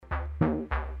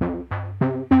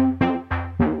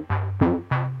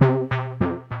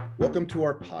Welcome to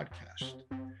our podcast.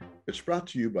 It's brought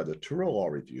to you by the Touro Law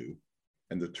Review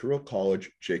and the Touro College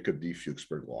Jacob D.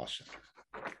 Fuchsberg Law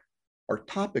Center. Our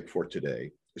topic for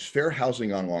today is fair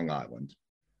housing on Long Island,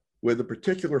 with a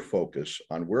particular focus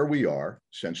on where we are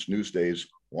since Newsday's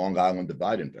Long Island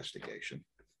Divide investigation,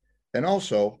 and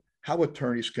also how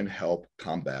attorneys can help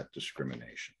combat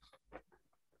discrimination.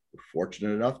 We're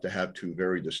fortunate enough to have two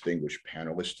very distinguished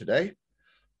panelists today,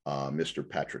 Mr.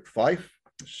 Patrick Fife,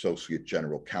 Associate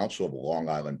General Counsel of the Long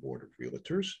Island Board of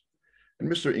Realtors, and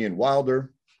Mr. Ian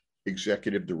Wilder,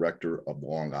 Executive Director of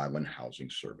Long Island Housing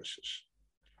Services.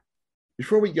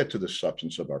 Before we get to the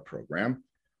substance of our program,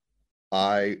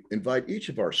 I invite each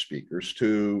of our speakers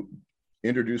to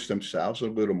introduce themselves in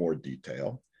a little more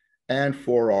detail, and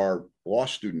for our law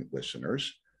student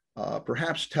listeners,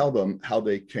 perhaps tell them how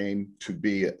they came to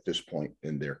be at this point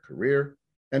in their career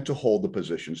and to hold the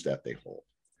positions that they hold.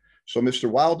 So, Mr.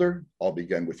 Wilder, I'll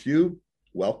begin with you.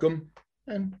 Welcome,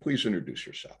 and please introduce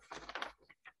yourself.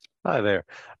 Hi there.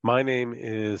 My name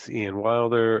is Ian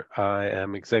Wilder. I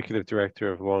am Executive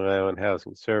Director of Long Island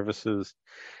Housing Services.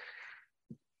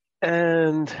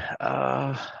 And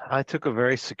I took a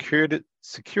very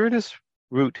circuitous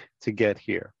route to get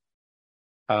here.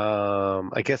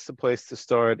 I guess the place to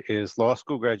start is law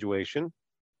school graduation.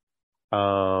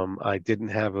 I didn't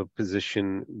have a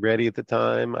position ready at the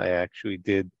time. I actually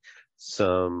did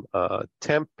some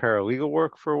temp paralegal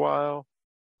work for a while.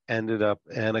 And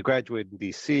I graduated in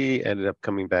DC, ended up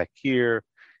coming back here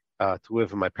to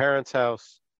live in my parents'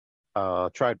 house.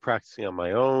 Tried practicing on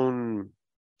my own.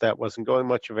 That wasn't going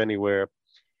much of anywhere.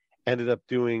 Ended up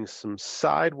doing some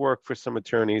side work for some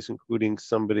attorneys, including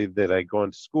somebody that I'd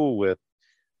gone to school with,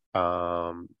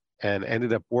 and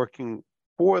ended up working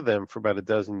for them for about a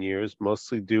dozen years,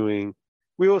 mostly doing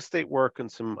real estate work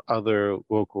and some other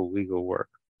local legal work.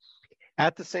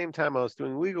 At the same time I was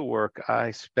doing legal work, I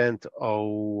spent a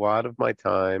lot of my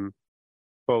time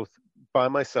both by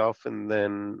myself and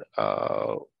then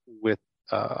with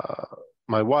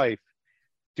my wife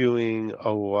doing a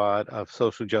lot of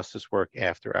social justice work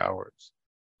after hours.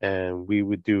 And we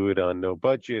would do it on no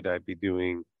budget. I'd be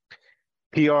doing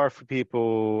PR for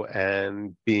people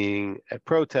and being at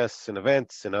protests and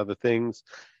events and other things.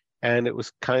 And it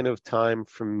was kind of time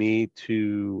for me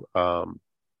to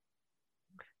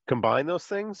combine those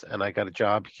things. And I got a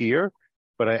job here,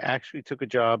 but I actually took a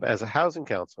job as a housing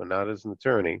counselor, not as an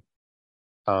attorney.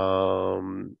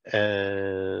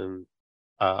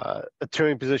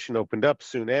 Attorney position opened up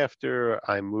soon after.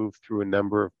 I moved through a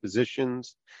number of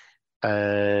positions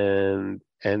and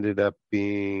ended up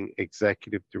being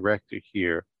executive director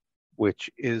here, which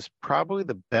is probably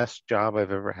the best job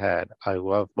I've ever had. I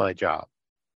love my job.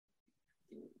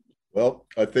 Well,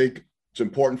 I think it's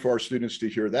important for our students to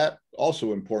hear that.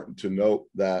 Also important to note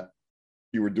that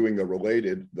you were doing a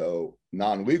related, though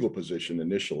non-legal position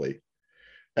initially.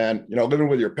 And, you know, living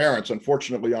with your parents,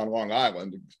 unfortunately, on Long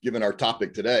Island, given our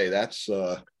topic today, that's,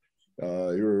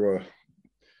 you're a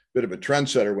bit of a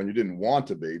trendsetter when you didn't want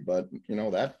to be, but, you know,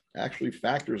 that actually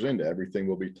factors into everything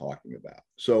we'll be talking about.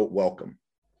 So welcome.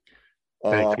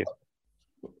 Thank you.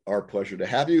 Our pleasure to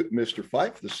have you. Mr.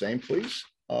 Fife, the same, please.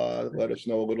 Let us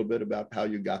know a little bit about how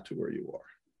you got to where you are.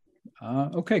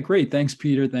 Okay, great. Thanks,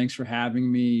 Peter. Thanks for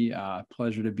having me.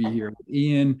 Pleasure to be here with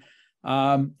Ian.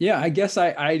 Yeah, I guess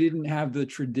I didn't have the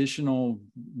traditional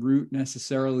route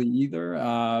necessarily either.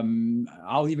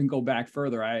 I'll even go back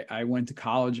further. I went to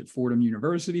college at Fordham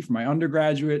University for my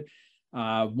undergraduate.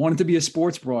 Wanted to be a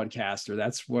sports broadcaster.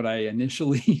 That's what I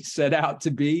initially set out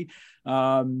to be.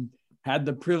 Had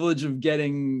the privilege of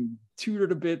getting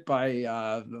tutored a bit by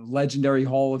the legendary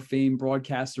Hall of Fame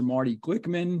broadcaster Marty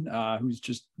Glickman,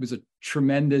 was a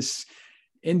tremendous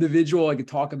individual. I could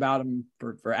talk about him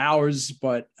for hours,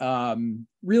 but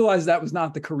realized that was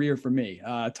not the career for me.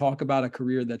 Talk about a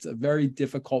career that's a very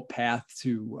difficult path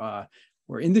to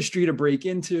or industry to break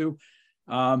into.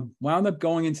 Wound up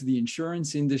going into the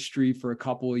insurance industry for a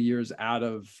couple of years out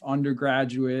of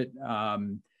undergraduate.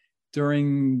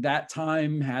 During that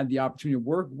time, had the opportunity to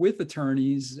work with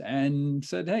attorneys and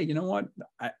said, hey, you know what?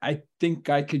 I think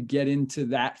I could get into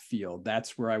that field.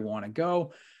 That's where I want to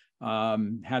go.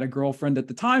 Had a girlfriend at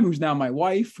the time who's now my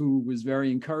wife, who was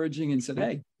very encouraging and said,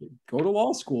 hey, go to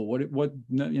law school.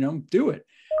 Do it.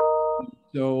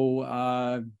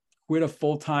 So quit a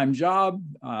full-time job,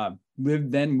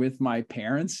 lived then with my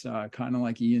parents, kind of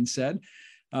like Ian said.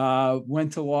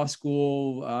 Went to law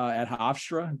school at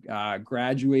Hofstra,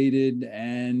 graduated,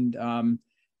 and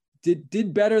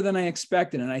did better than I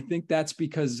expected. And I think that's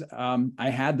because I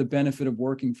had the benefit of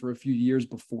working for a few years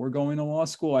before going to law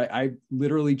school. I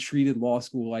literally treated law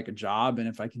school like a job. And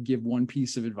if I could give one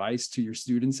piece of advice to your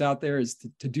students out there is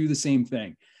to do the same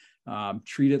thing.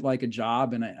 Treat it like a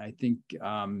job. And I think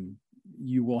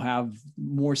you will have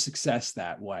more success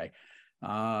that way.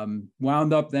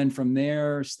 Wound up then from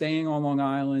there, staying on Long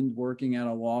Island, working at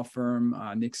a law firm,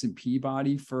 Nixon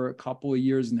Peabody, for a couple of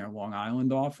years in their Long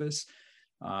Island office.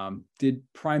 Did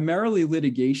primarily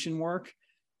litigation work,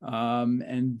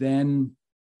 and then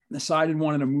decided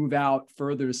wanted to move out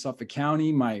further to Suffolk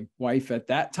County. My wife at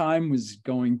that time was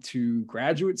going to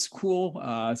graduate school.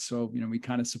 So, we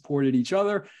kind of supported each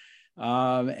other,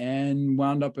 and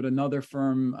wound up at another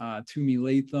firm, Toomey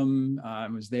Latham. I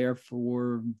was there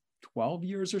for 12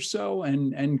 years or so,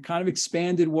 and kind of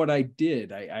expanded what I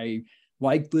did. I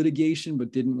liked litigation,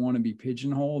 but didn't want to be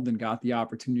pigeonholed, and got the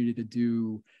opportunity to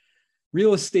do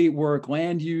real estate work,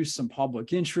 land use, some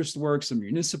public interest work, some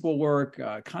municipal work,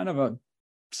 kind of a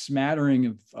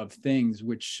smattering of things,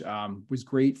 which was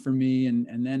great for me.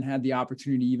 And then had the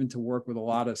opportunity even to work with a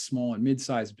lot of small and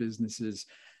mid-sized businesses,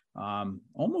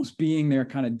 almost being their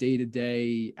kind of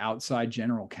day-to-day outside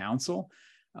general counsel.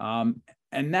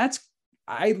 And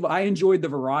I enjoyed the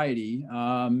variety.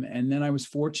 And then I was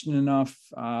fortunate enough,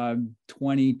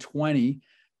 2020,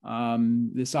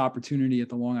 this opportunity at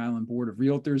the Long Island Board of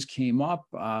Realtors came up.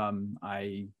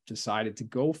 I decided to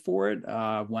go for it,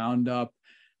 wound up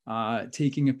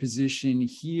taking a position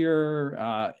here.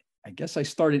 I guess I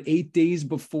started 8 days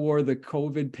before the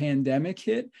COVID pandemic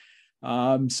hit.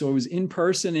 So I was in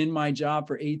person in my job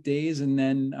for 8 days. And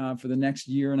then for the next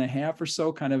year and a half or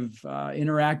so, kind of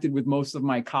interacted with most of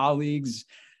my colleagues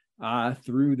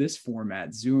through this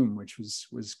format, Zoom, which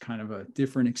was kind of a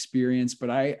different experience. But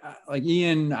I like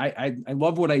Ian, I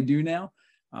love what I do now.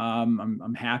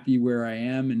 I'm happy where I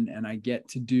am, and I get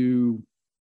to do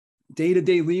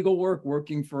day-to-day legal work,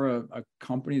 working for a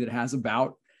company that has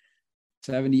about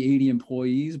 70, 80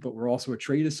 employees, but we're also a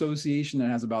trade association that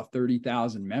has about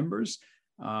 30,000 members.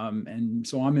 And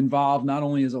so I'm involved not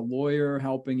only as a lawyer,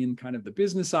 helping in kind of the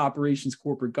business operations,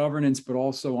 corporate governance, but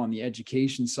also on the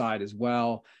education side as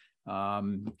well,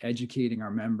 educating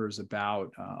our members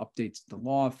about updates to the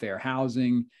law, fair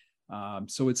housing.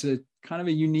 So it's a kind of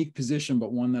a unique position,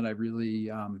 but one that I really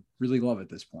love at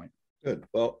this point. Good.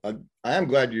 Well, I am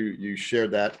glad you shared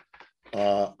that.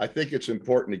 I think it's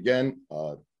important. Again,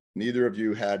 neither of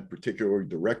you had particularly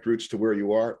direct routes to where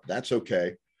you are. That's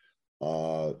okay.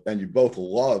 And you both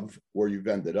love where you've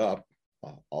ended up.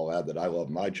 I'll add that I love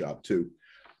my job too.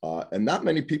 And not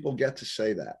many people get to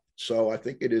say that. So I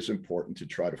think it is important to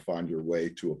try to find your way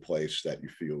to a place that you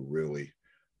feel really,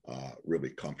 really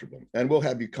comfortable. And we'll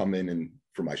have you come in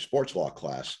for my sports law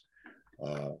class.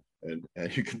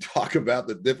 And you can talk about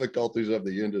the difficulties of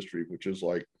the industry, which is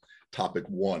like topic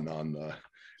one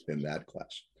in that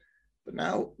class. But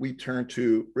now we turn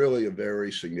to really a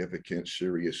very significant,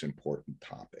 serious, important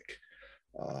topic.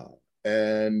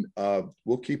 And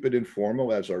we'll keep it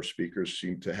informal, as our speakers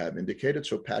seem to have indicated.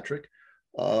 So Patrick,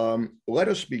 let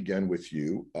us begin with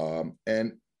you.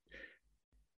 And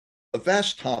a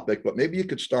vast topic, but maybe you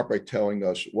could start by telling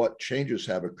us what changes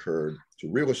have occurred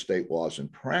to real estate laws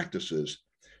and practices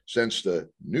since the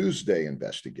Newsday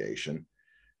investigation,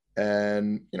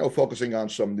 and focusing on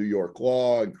some New York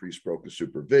law, increased broker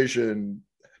supervision,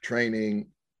 training,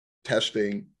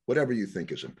 testing, whatever you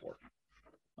think is important.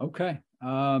 Okay.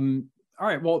 All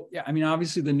right. Well, yeah, I mean,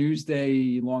 obviously the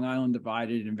Newsday Long Island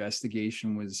Divided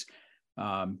investigation was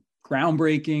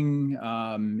groundbreaking.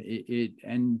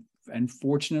 And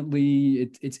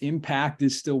fortunately, its impact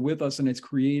is still with us, and it's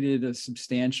created a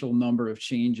substantial number of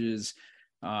changes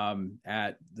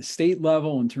at the state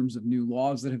level in terms of new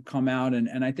laws that have come out,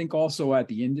 and I think also at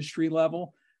the industry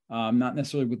level, not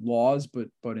necessarily with laws,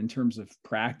 but in terms of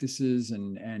practices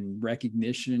and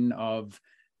recognition of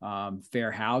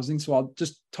fair housing. So I'll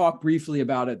just talk briefly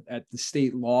about it at the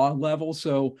state law level.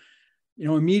 So,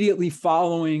 immediately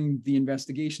following the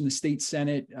investigation, the state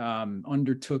Senate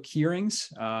undertook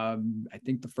hearings. I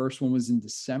think the first one was in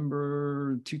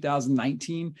December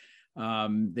 2019.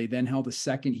 They then held a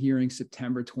second hearing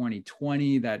September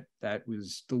 2020 that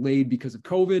was delayed because of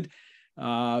COVID.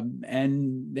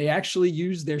 And they actually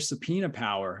used their subpoena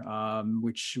power,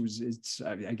 which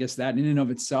I guess that in and of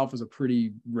itself is a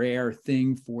pretty rare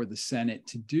thing for the Senate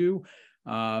to do.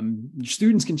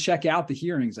 Students can check out the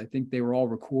hearings. I think they were all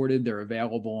recorded. They're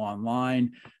available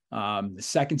online. The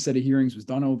second set of hearings was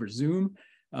done over Zoom.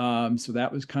 So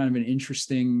that was kind of an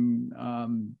interesting,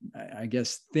 I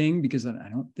guess, thing, because I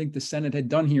don't think the Senate had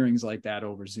done hearings like that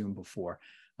over Zoom before.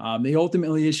 They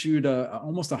ultimately issued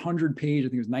almost 100-page, I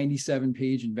think it was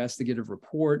 97-page investigative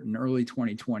report in early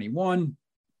 2021.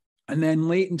 And then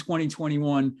late in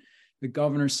 2021, the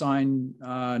governor signed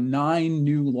 9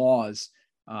 new laws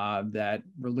that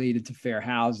related to fair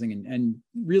housing and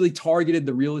really targeted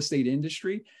the real estate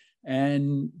industry.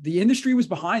 And the industry was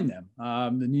behind them.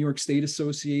 The New York State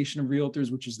Association of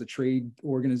Realtors, which is the trade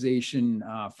organization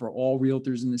for all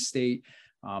realtors in the state,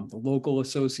 the local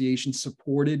association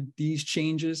supported these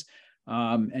changes.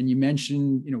 And you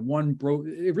mentioned,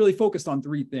 it really focused on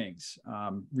 3 things: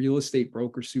 real estate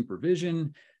broker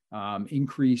supervision,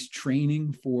 increased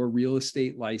training for real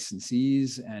estate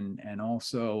licensees, and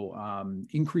also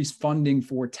increased funding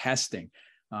for testing.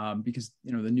 Because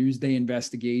the Newsday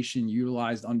investigation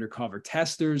utilized undercover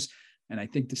testers, and I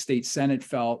think the state Senate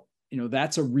felt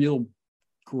that's a real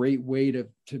great way to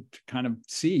kind of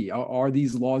see, are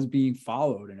these laws being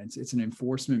followed, and it's an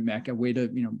enforcement way to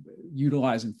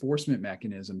utilize enforcement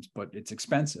mechanisms, but it's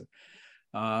expensive.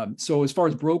 So as far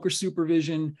as broker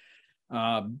supervision,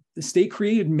 the state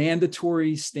created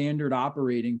mandatory standard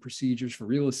operating procedures for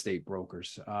real estate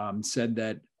brokers. Said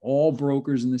that all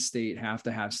brokers in the state have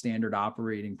to have standard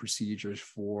operating procedures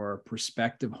for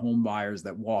prospective home buyers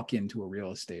that walk into a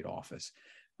real estate office.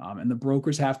 And the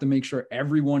brokers have to make sure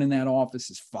everyone in that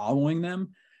office is following them,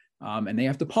 and they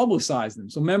have to publicize them.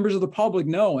 So members of the public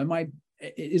know,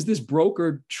 is this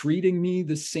broker treating me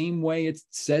the same way it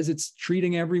says it's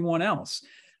treating everyone else?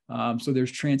 So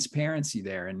there's transparency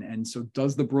there. And so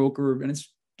does the broker, and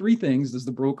it's 3 things: does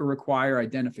the broker require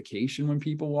identification when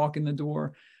people walk in the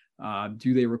door?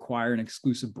 Do they require an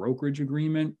exclusive brokerage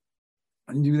agreement?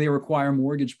 And do they require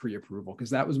mortgage pre-approval? Because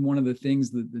that was one of the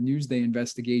things that the Newsday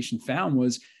investigation found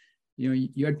was,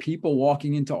 you had people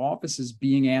walking into offices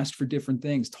being asked for different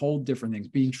things, told different things,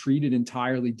 being treated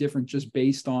entirely different just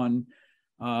based on,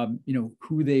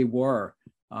 who they were,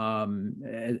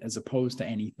 as opposed to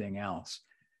anything else.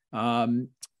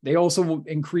 They also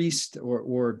increased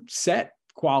or set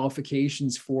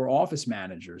qualifications for office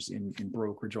managers in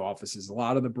brokerage offices. A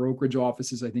lot of the brokerage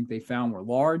offices, I think they found, were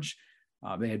large.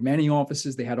 They had many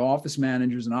offices. They had office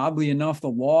managers. And oddly enough, the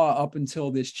law up until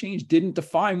this change didn't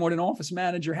define what an office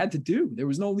manager had to do. There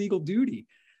was no legal duty.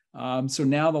 So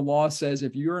now the law says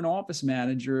if you're an office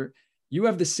manager, you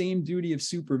have the same duty of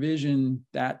supervision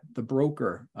that the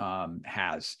broker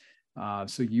has.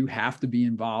 So you have to be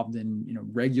involved in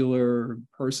regular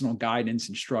personal guidance,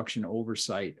 instruction,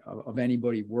 oversight of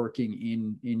anybody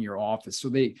working in your office. So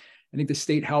I think the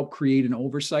state helped create an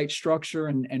oversight structure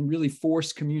and really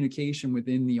force communication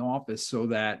within the office so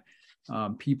that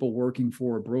people working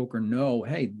for a broker know,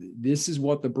 hey, this is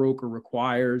what the broker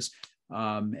requires,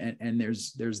 and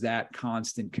there's that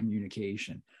constant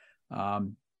communication.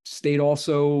 State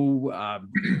also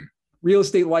real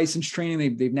estate license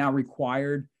training. They've now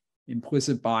required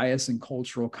implicit bias and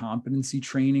cultural competency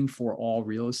training for all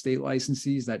real estate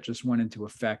licensees. That just went into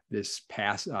effect this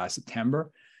past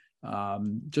September.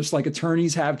 Just like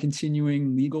attorneys have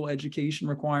continuing legal education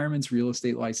requirements, real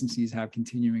estate licensees have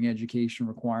continuing education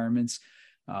requirements.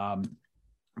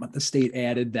 But the state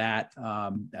added that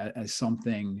as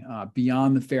something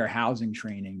beyond the fair housing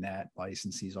training that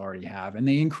licensees already have. And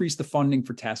they increased the funding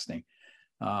for testing.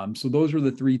 So those were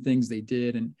the 3 things they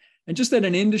did. And just at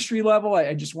an industry level,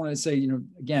 I just want to say,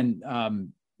 again,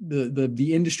 the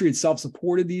industry itself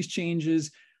supported these changes.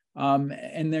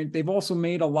 And they've also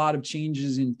made a lot of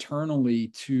changes internally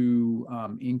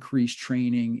to increase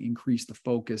training, increase the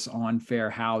focus on fair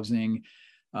housing,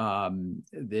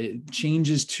 the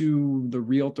changes to the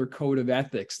Realtor Code of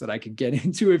Ethics that I could get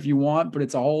into if you want, but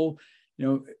it's a whole,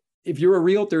 if you're a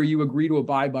realtor, you agree to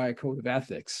abide by a code of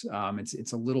ethics.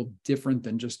 It's a little different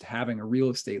than just having a real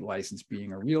estate license,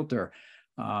 being a realtor.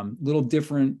 Little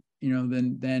different,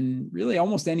 than really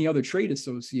almost any other trade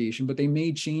association. But they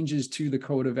made changes to the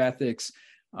code of ethics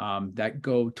that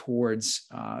go towards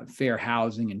fair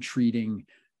housing and treating,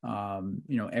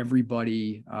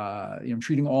 everybody,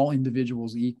 treating all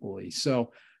individuals equally.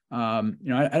 So, I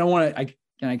don't want to.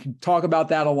 I can talk about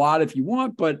that a lot if you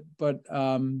want, but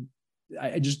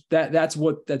I just that's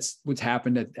what's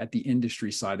happened at the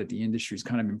industry side, that the industry's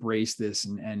kind of embraced this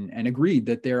and agreed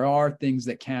that there are things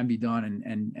that can be done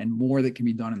and more that can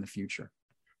be done in the future.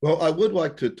 Well, I would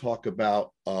like to talk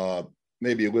about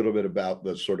maybe a little bit about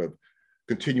the sort of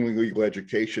continuing legal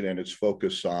education and its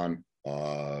focus on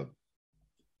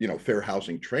fair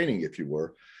housing training, if you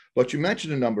were. But you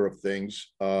mentioned a number of things.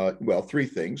 3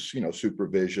 things: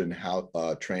 supervision,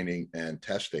 training, and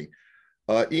testing.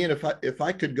 Ian, if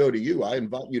I could go to you, I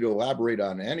invite you to elaborate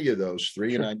on any of those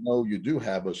 3. Sure. And I know you do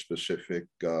have a specific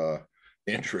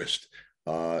interest.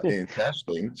 in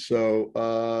testing.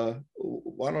 So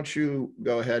why don't you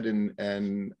go ahead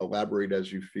and elaborate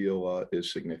as you feel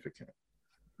is significant?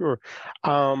 Sure.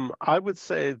 I would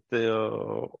say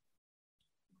the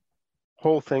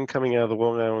whole thing coming out of the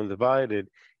Long Island Divided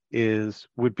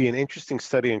would be an interesting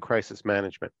study in crisis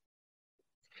management,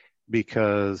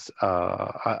 because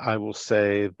I will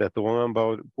say that the Long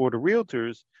Island Board of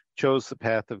Realtors chose the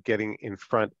path of getting in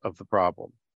front of the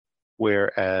problem.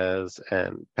 Whereas,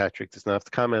 and Patrick does not have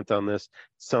to comment on this,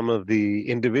 some of the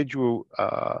individual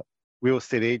real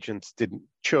estate agents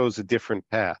chose a different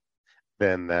path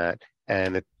than that,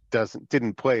 and it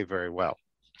didn't play very well.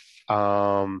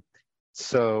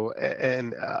 So,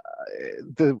 and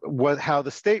how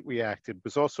the state reacted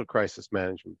was also crisis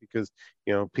management, because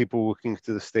people looking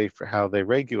to the state for how they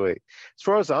regulate. As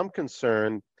far as I'm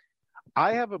concerned,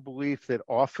 I have a belief that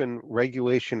often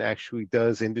regulation actually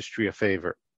does industry a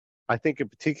favor. I think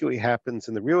it particularly happens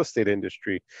in the real estate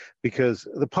industry, because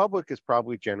the public is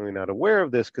probably generally not aware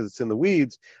of this because it's in the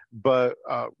weeds, but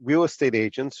real estate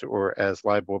agents, or as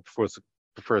LIBOR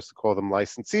prefers to call them,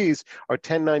 licensees, are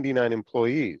 1099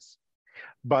 employees.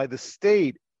 By the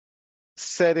state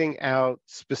setting out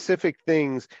specific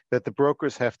things that the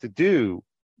brokers have to do,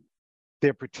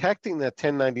 they're protecting that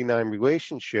 1099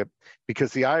 relationship,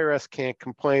 because the IRS can't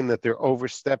complain that they're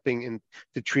overstepping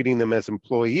into treating them as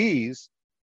employees,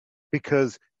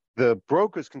 because the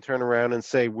brokers can turn around and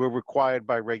say, we're required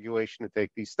by regulation to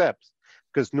take these steps.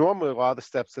 Because normally a lot of the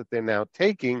steps that they're now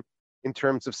taking in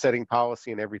terms of setting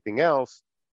policy and everything else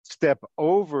step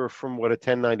over from what a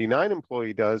 1099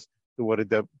 employee does to what a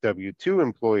W-2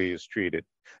 employee is treated.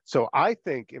 So I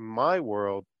think in my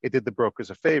world, it did the brokers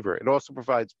a favor. It also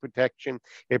provides protection.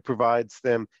 It provides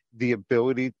them the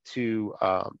ability to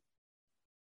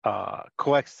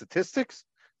collect statistics,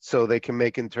 so they can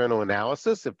make internal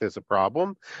analysis if there's a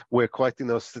problem. We're collecting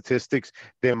those statistics.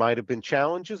 There might have been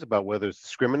challenges about whether it's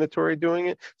discriminatory doing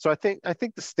it. So I think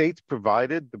the states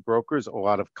provided the brokers a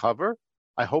lot of cover.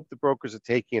 I hope the brokers are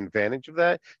taking advantage of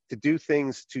that to do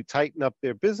things to tighten up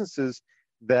their businesses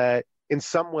that in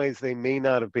some ways they may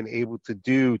not have been able to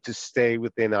do to stay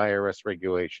within IRS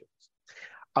regulations.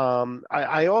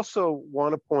 I also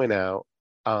want to point out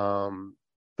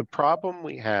the problem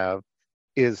we have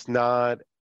is not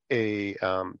a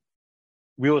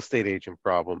real estate agent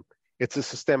problem. It's a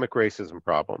systemic racism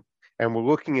problem. And we're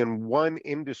looking in one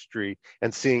industry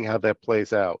and seeing how that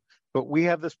plays out. But we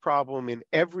have this problem in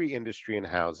every industry in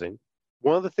housing.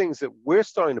 One of the things that we're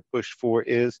starting to push for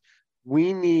is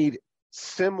we need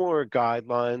similar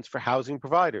guidelines for housing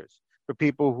providers, for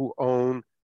people who own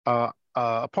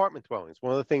apartment dwellings.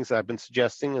 One of the things I've been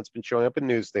suggesting, it's been showing up in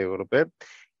Newsday a little bit,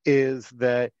 is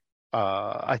that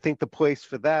I think the place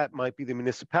for that might be the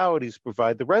municipalities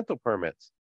provide the rental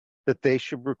permits, that they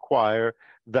should require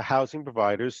the housing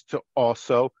providers to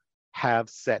also have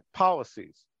set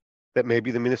policies, that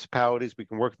maybe the municipalities, we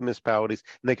can work with the municipalities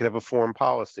and they could have a form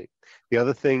policy. The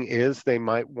other thing is they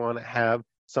might want to have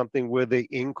something where they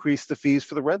increase the fees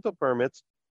for the rental permits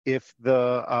if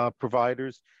the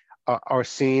providers are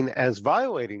seen as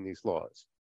violating these laws.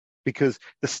 Because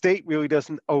the state really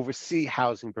doesn't oversee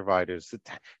housing providers,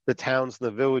 the towns and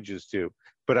the villages do.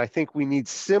 But I think we need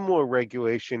similar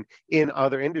regulation in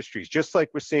other industries, just like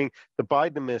we're seeing the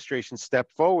Biden administration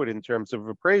step forward in terms of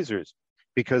appraisers,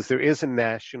 because there is a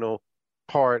national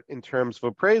part in terms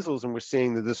of appraisals, and we're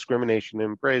seeing the discrimination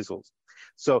in appraisals.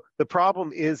 So the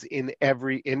problem is in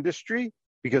every industry,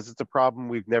 because it's a problem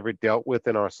we've never dealt with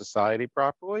in our society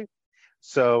properly.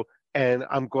 So, and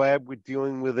I'm glad we're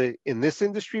dealing with it in this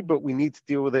industry, but we need to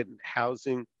deal with it in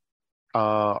housing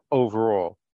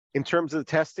overall. In terms of the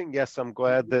testing, yes, I'm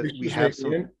glad that we have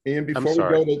some. Ian, before we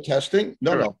go to testing,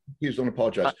 no, please don't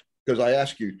apologize, because I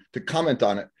asked you to comment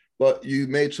on it, but you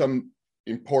made some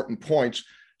important points.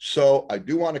 So I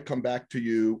do want to come back to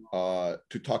you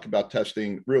to talk about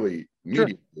testing really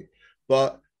immediately.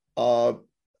 But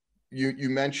you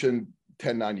mentioned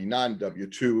 1099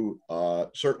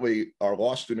 W-2. Certainly our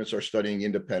law students are studying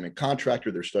independent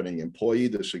contractor, they're studying employee,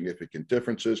 the significant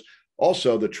differences.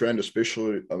 Also the trend,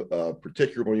 especially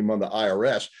particularly among the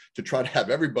IRS, to try to have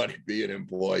everybody be an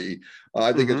employee.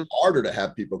 I think it's harder to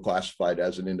have people classified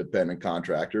as an independent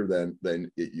contractor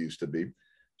than it used to be.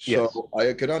 So yes,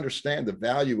 I could understand the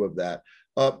value of that.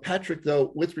 Patrick,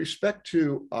 though, with respect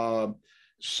to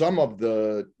some of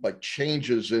the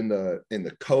changes in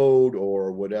the code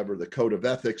or whatever, the code of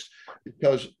ethics,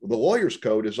 because the lawyer's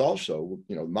code is also,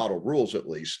 model rules at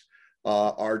least,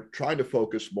 are trying to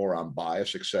focus more on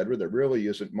bias, et cetera. There really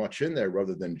isn't much in there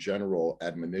other than general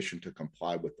admonition to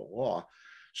comply with the law.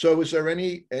 So is there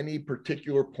any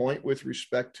particular point with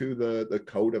respect to the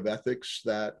code of ethics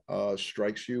that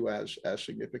strikes you as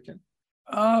significant?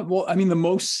 Well, I mean, the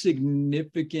most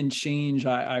significant change,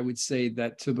 I would say,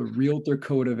 that to the Realtor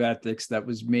Code of Ethics that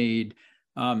was made,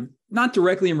 not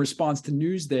directly in response to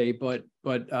Newsday, but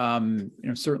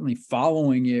certainly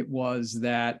following it, was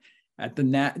that at the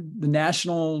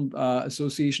National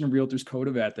Association of Realtors Code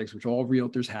of Ethics, which all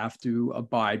realtors have to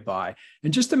abide by.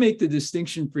 And just to make the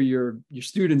distinction for your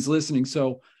students listening,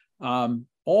 so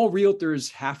all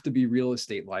realtors have to be real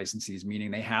estate licensees, meaning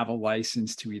they have a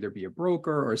license to either be a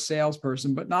broker or a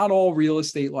salesperson, but not all real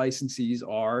estate licensees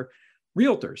are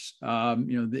realtors.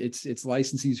 It's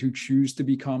licensees who choose to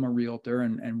become a realtor.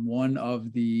 And one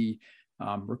of the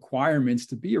requirements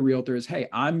to be a realtor is, hey,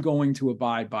 I'm going to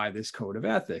abide by this code of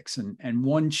ethics. And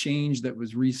one change that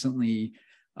was recently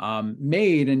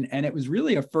made, and it was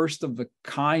really a first of the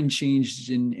kind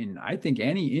change in I think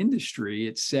any industry.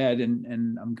 It said,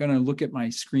 and I'm going to look at my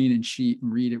screen and sheet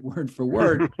and read it word for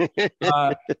word.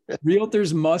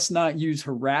 Realtors must not use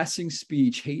harassing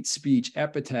speech, hate speech,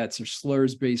 epithets, or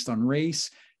slurs based on race,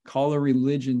 color,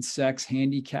 religion, sex,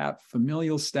 handicap,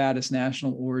 familial status,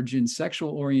 national origin,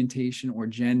 sexual orientation, or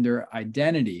gender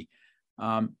identity.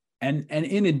 And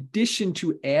in addition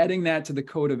to adding that to the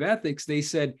code of ethics, they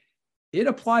said it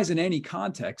applies in any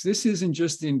context. This isn't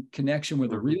just in connection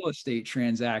with a real estate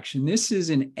transaction. This is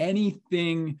in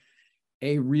anything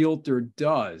a realtor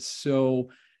does. So,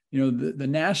 the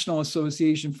National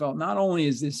Association felt not only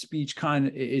is this speech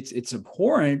it's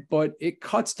abhorrent, but it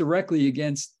cuts directly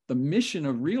against the mission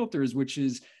of realtors, which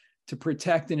is to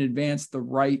protect and advance the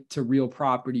right to real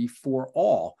property for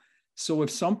all. So if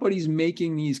somebody's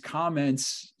making these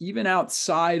comments, even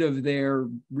outside of their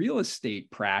real estate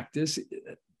practice,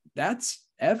 that's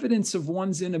evidence of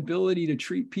one's inability to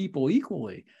treat people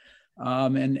equally.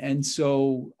 And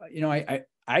so, I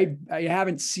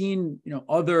haven't seen,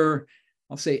 other,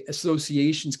 I'll say,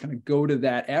 associations kind of go to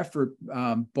that effort,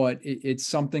 but it's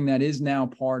something that is now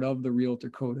part of the Realtor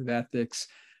Code of Ethics,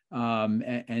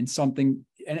 and something,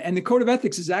 and the Code of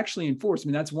Ethics is actually enforced. I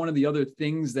mean, that's one of the other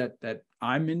things that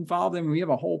I'm involved in. We have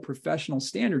a whole professional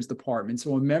standards department,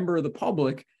 so a member of the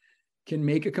public can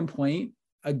make a complaint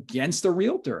against a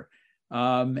realtor,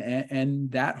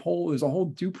 and there's a whole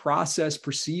due process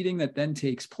proceeding that then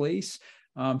takes place.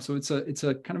 So it's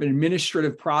a kind of an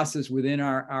administrative process within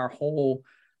our whole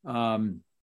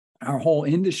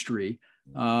industry.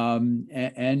 There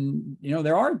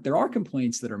are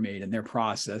complaints that are made and they're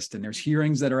processed, and there's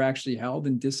hearings that are actually held,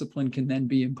 and discipline can then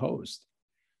be imposed.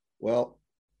 Well,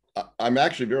 I'm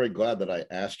actually very glad that I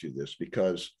asked you this,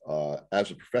 because as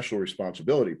a professional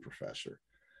responsibility professor,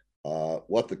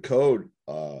 what the code,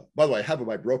 by the way, I have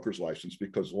my broker's license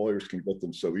because lawyers can get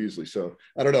them so easily. So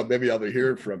I don't know, maybe I'll be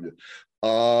hearing from you.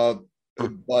 But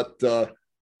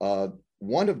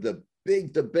one of the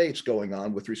big debates going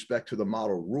on with respect to the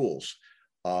model rules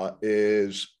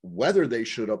is whether they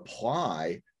should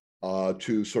apply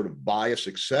to sort of bias,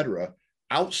 et cetera,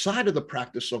 outside of the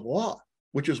practice of law,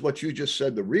 which is what you just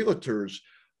said the realtors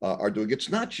are doing.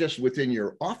 It's not just within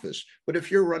your office, but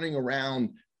if you're running around,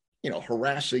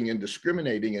 harassing and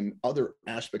discriminating in other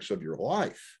aspects of your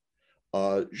life,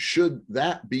 should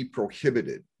that be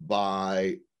prohibited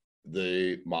by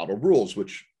the model rules,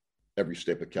 which every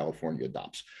state but California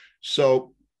adopts?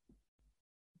 So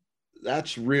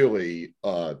that's really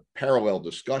a parallel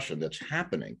discussion that's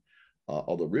happening.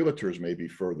 Although realtors may be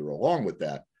further along with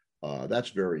that, that's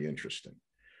very interesting.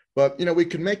 But, we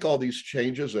can make all these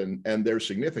changes and they're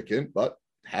significant, but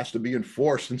has to be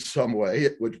enforced in some way,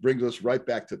 which brings us right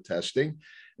back to testing.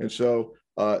 And so,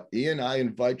 Ian, I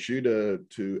invite you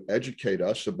to educate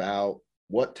us about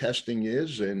what testing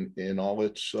is in all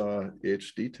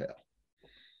its detail.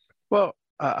 Well,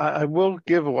 I will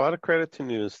give a lot of credit to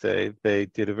Newsday. They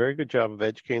did a very good job of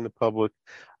educating the public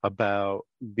about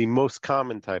the most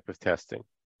common type of testing,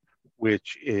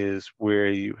 which is where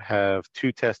you have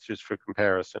two testers for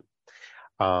comparison.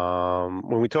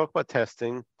 When we talk about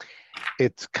testing,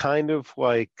 it's kind of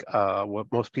like what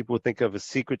most people would think of as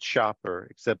secret shopper,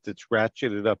 except it's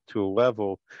ratcheted up to a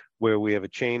level where we have a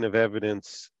chain of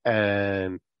evidence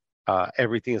and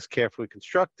everything is carefully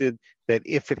constructed, that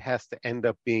if it has to end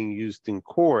up being used in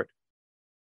court,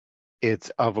 it's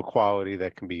of a quality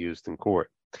that can be used in court.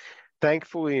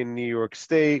 Thankfully, in New York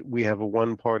State, we have a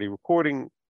one-party recording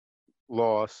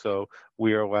law, so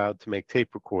we are allowed to make tape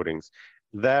recordings.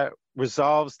 That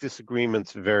resolves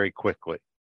disagreements very quickly,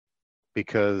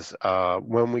 because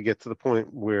when we get to the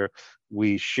point where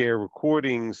we share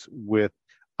recordings with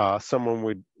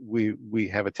someone we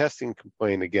have a testing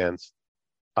complaint against,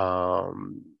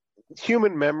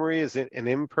 human memory is an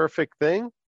imperfect thing,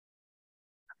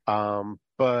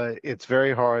 But it's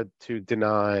very hard to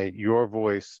deny your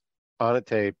voice on a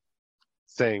tape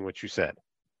saying what you said.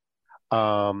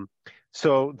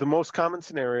 So the most common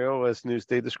scenario, as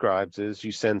Newsday describes, is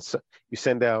you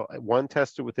send out one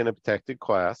tester within a protected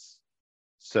class.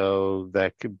 So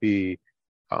that could be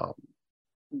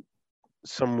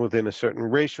someone within a certain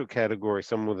racial category,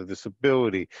 someone with a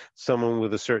disability, someone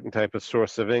with a certain type of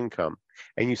source of income,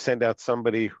 and you send out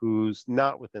somebody who's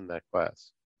not within that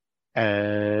class.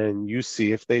 And you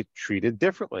see if they treated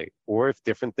differently or if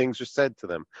different things are said to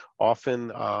them.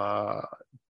 Often,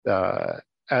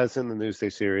 as in the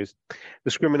Newsday series,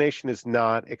 discrimination is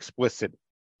not explicit.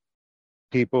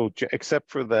 People, except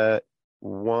for that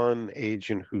one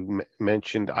agent who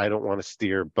mentioned, "I don't want to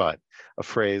steer, but," a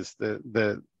phrase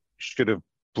that should have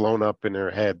blown up in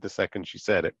her head the second she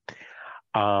said it.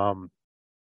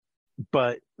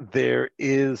 But there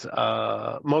is,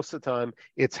 most of the time,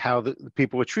 it's how the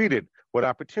people are treated, what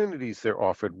opportunities they're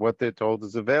offered, what they're told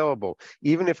is available,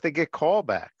 even if they get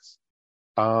callbacks.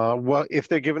 Well, if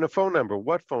they're given a phone number,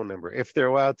 what phone number, if they're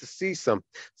allowed to see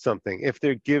something, if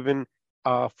they're given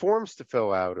forms to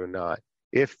fill out or not,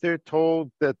 if they're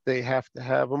told that they have to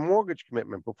have a mortgage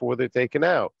commitment before they're taken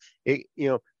out.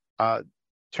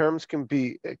 Terms can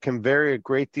vary a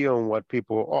great deal in what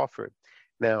people are offered.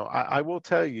 Now, I will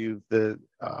tell you that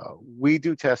we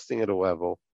do testing at a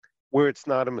level where it's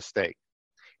not a mistake.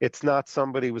 It's not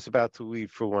somebody was about to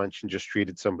leave for lunch and just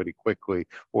treated somebody quickly,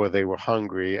 or they were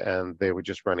hungry and they were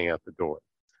just running out the door.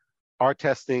 Our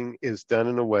testing is done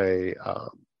in a way,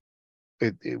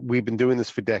 we've been doing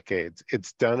this for decades.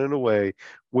 It's done in a way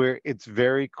where it's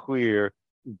very clear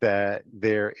that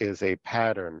there is a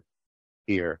pattern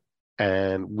here,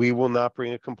 and we will not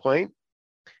bring a complaint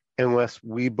unless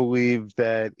we believe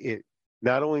that it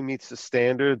not only meets the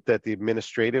standard that the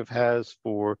administrative has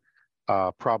for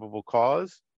probable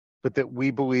cause, but that we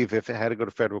believe if it had to go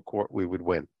to federal court, we would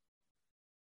win.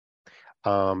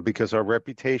 Because our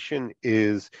reputation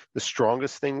is the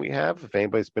strongest thing we have. If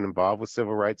anybody's been involved with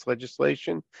civil rights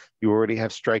legislation, you already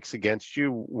have strikes against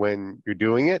you when you're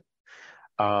doing it.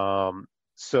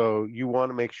 So you want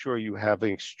to make sure you have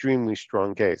an extremely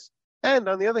strong case. And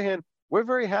on the other hand, we're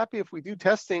very happy if we do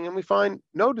testing and we find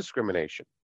no discrimination.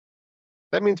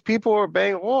 That means people are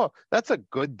obeying the law. That's a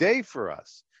good day for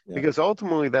us. Yeah. Because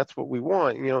ultimately that's what we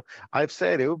want. I've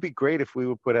said it would be great if we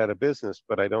were put out of business,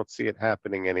 but I don't see it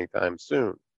happening anytime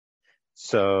soon.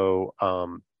 So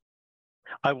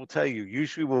I will tell you,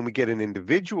 usually when we get an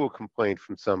individual complaint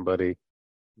from somebody,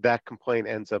 that complaint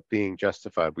ends up being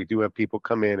justified. We do have people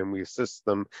come in and we assist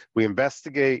them. We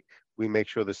investigate. We make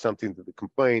sure there's something to the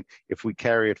complaint. If we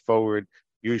carry it forward,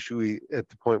 usually at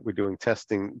the point we're doing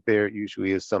testing, there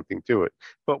usually is something to it.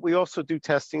 But we also do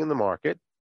testing in the market,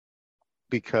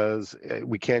 because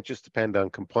we can't just depend on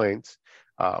complaints.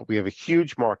 We have a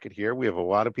huge market here. We have a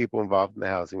lot of people involved in the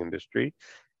housing industry.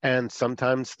 And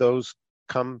sometimes those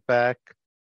come back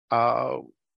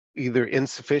either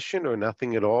insufficient or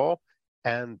nothing at all.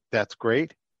 And that's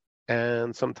great.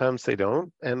 And sometimes they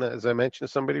don't. And as I mentioned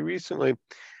to somebody recently,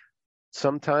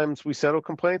 sometimes we settle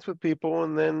complaints with people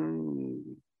and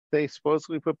then they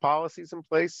supposedly put policies in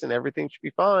place and everything should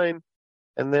be fine.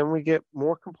 And then we get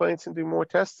more complaints and do more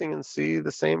testing and see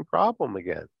the same problem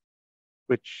again,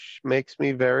 which makes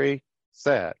me very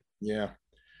sad. Yeah.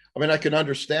 I mean, I can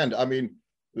understand. I mean,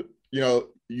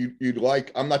 you'd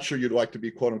like, I'm not sure you'd like to be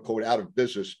quote unquote out of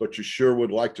business, but you sure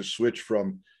would like to switch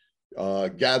from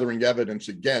gathering evidence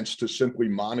against to simply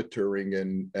monitoring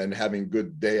and having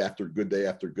good day after good day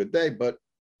after good day. But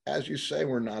as you say,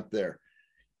 we're not there.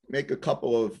 Make a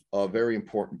couple of very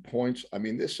important points. I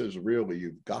mean, this is really,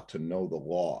 you've got to know the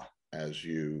law as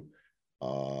you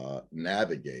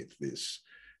navigate this.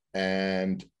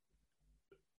 And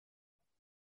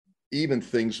even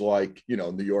things like,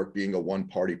 New York being a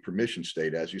one-party permission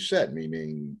state, as you said,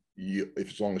 meaning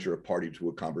as long as you're a party to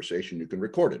a conversation, you can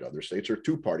record it. Other states are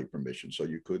two-party permission, so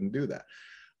you couldn't do that.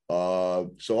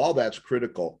 So all that's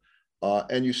critical.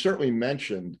 And you certainly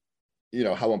mentioned,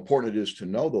 how important it is to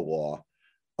know the law.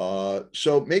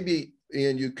 So maybe,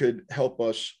 Ian, you could help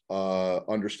us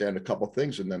understand a couple of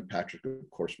things, and then Patrick, of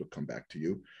course, would come back to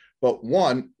you. But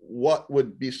one, what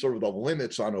would be sort of the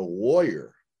limits on a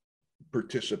lawyer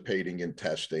participating in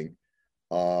testing?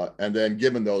 And then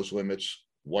given those limits,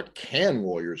 what can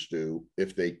lawyers do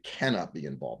if they cannot be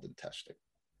involved in testing?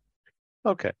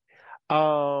 Okay.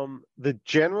 The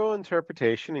general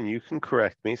interpretation, and you can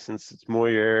correct me since it's more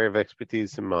your area of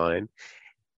expertise than mine,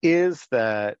 is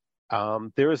that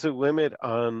there is a limit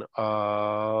on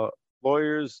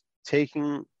lawyers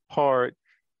taking part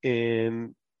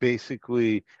in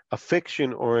basically a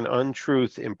fiction or an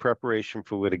untruth in preparation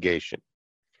for litigation.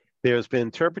 There's been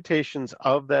interpretations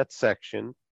of that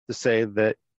section to say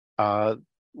that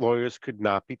lawyers could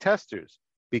not be testers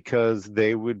because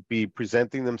they would be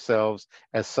presenting themselves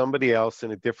as somebody else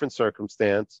in a different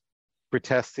circumstance for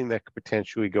testing that could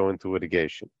potentially go into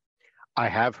litigation. I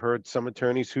have heard some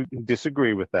attorneys who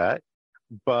disagree with that,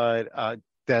 but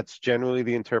that's generally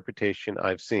the interpretation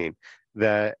I've seen,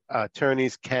 that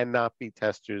attorneys cannot be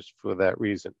testers for that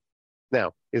reason.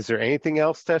 Now, is there anything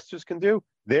else testers can do?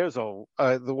 The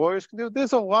lawyers can do.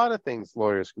 There's a lot of things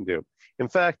lawyers can do. In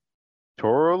fact,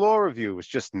 Touro Law Review was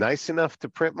just nice enough to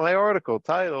print my article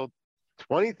titled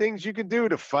 20 Things You Can Do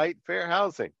to Fight Fair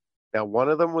Housing. Now, one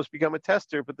of them was become a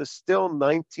tester, but there's still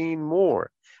 19 more.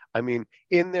 I mean,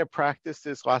 in their practice,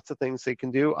 there's lots of things they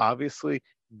can do. Obviously,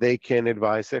 they can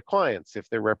advise their clients. If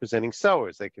they're representing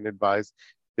sellers, they can advise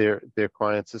their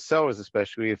clients as sellers,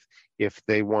 especially if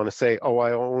they want to say, oh,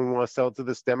 I only want to sell to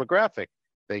this demographic.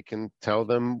 They can tell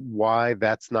them why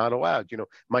that's not allowed. You know,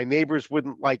 my neighbors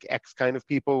wouldn't like X kind of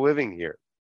people living here.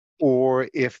 Or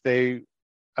if they,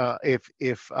 if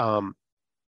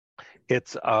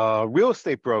it's a real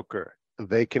estate broker,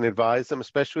 they can advise them,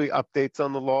 especially updates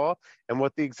on the law and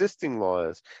what the existing law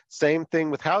is. Same thing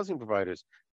with housing providers.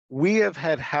 We have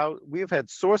had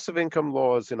source of income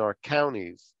laws in our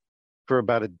counties for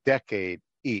about a decade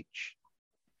each.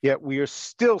 Yet we are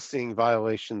still seeing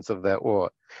violations of that law.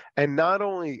 And not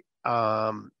only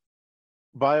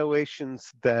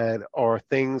violations that are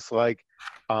things like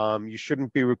you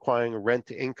shouldn't be requiring a rent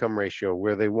to income ratio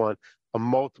where they want a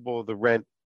multiple of the rent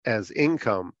as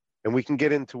income. And we can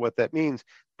get into what that means,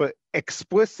 but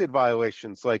explicit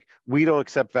violations like we don't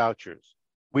accept vouchers.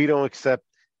 We don't accept,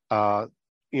 housing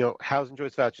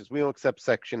choice vouchers. We don't accept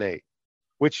Section 8,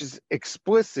 which is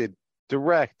explicit,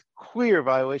 direct, clear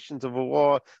violations of a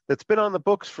law that's been on the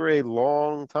books for a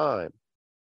long time.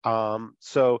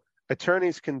 So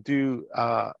attorneys can do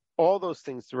all those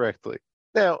things directly.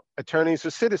 Now, attorneys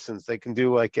are citizens. They can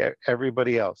do like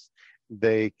everybody else.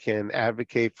 They can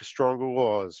advocate for stronger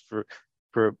laws, for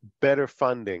better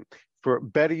funding, for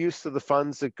better use of the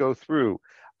funds that go through.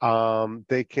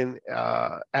 They can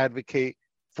advocate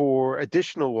for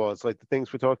additional laws, like the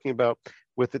things we're talking about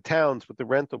with the towns, with the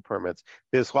rental permits.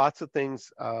 There's lots of things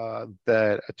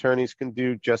that attorneys can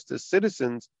do just as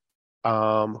citizens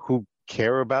who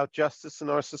care about justice in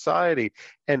our society.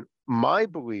 And my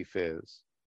belief is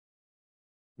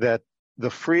that the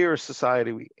freer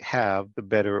society we have, the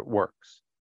better it works.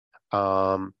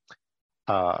 Race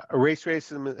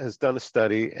Racism has done a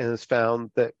study and has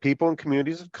found that people in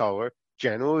communities of color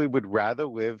generally would rather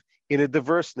live in a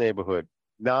diverse neighborhood,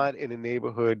 not in a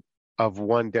neighborhood of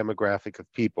one demographic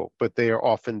of people, but they are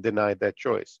often denied that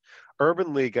choice.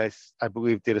 Urban League, I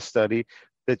believe, did a study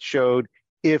that showed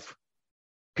if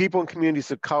people in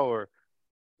communities of color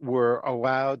were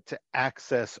allowed to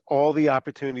access all the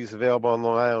opportunities available on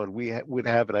Long Island, we would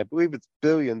have, and I believe it's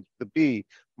billions to be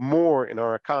more in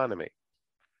our economy.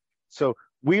 So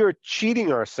we are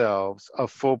cheating ourselves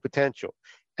of full potential.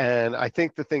 And I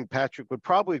think the thing Patrick would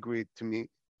probably agree to me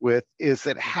with is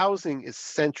that housing is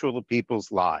central to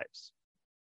people's lives.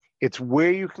 It's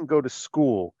where you can go to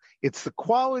school. It's the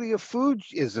quality of food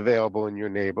is available in your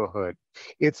neighborhood.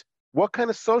 It's what kind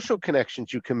of social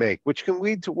connections you can make, which can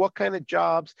lead to what kind of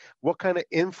jobs, what kind of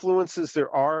influences there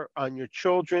are on your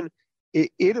children.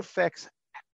 It affects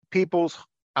people's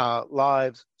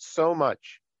lives so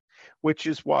much, which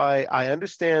is why I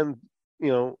understand,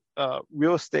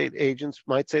 real estate agents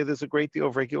might say there's a great deal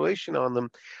of regulation on them,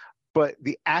 but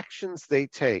the actions they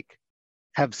take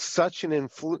have such an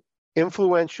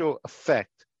influential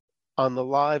effect on the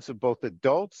lives of both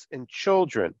adults and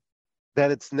children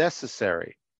that it's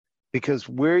necessary. Because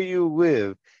where you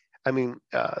live, I mean,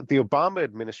 the Obama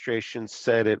administration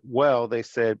said it well. They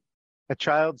said a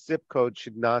child's zip code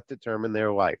should not determine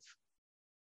their life.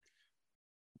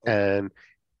 And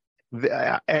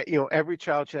every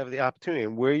child should have the opportunity,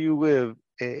 and where you live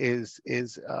is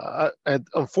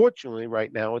unfortunately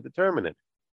right now a determinant.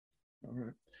 All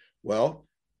right. Well,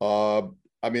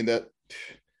 I mean that,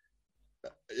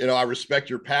 I respect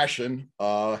your passion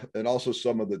and also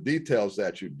some of the details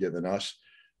that you've given us.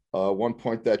 One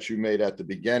point that you made at the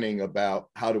beginning about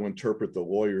how to interpret the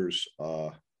lawyer's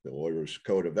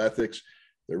code of ethics.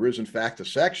 There is, in fact, a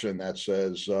section that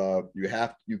says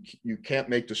you can't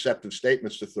make deceptive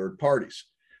statements to third parties.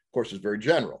 Of course, it's very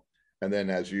general. And then,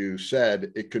 as you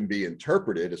said, it can be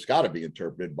interpreted. It's got to be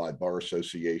interpreted by bar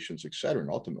associations, et cetera,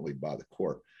 and ultimately by the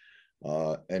court.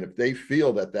 And if they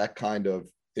feel that that kind of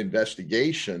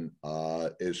investigation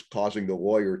is causing the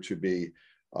lawyer to be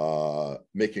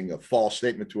making a false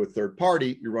statement to a third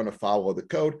party, you run afoul of the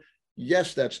code.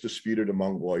 Yes, that's disputed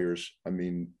among lawyers. I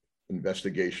mean,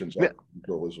 investigations Yeah. are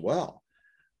legal as well.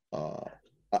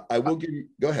 I will give you,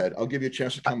 go ahead. I'll give you a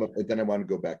chance to come up, and then I want to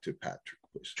go back to Patrick,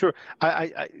 please. Sure.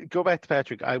 I go back to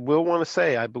Patrick. I will want to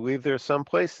say, I believe there are some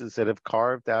places that have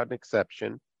carved out an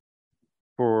exception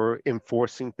for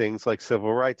enforcing things like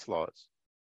civil rights laws,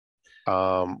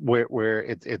 where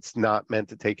it's not meant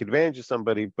to take advantage of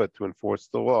somebody, but to enforce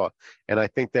the law. And I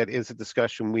think that is a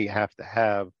discussion we have to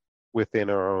have within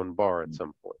our own bar at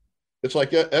some point. It's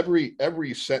like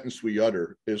every sentence we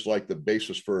utter is like the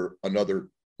basis for another,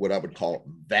 what I would call,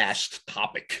 vast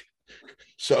topic.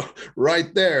 So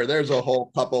right there's a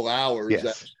whole couple hours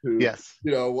as to,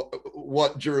 you know,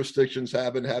 what jurisdictions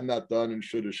have and have not done and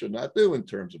should or should not do in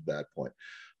terms of that point.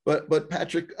 But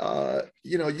Patrick,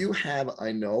 you know, you have,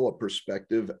 I know, a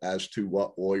perspective as to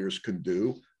what lawyers can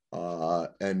do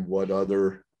and what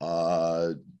other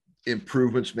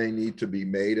improvements may need to be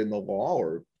made in the law,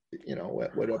 or, you know,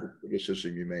 whatever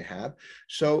criticism you may have.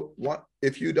 So what,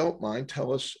 if you don't mind,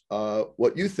 tell us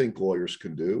what you think lawyers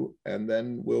can do, and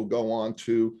then we'll go on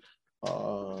to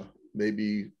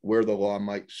maybe where the law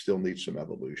might still need some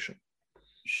evolution.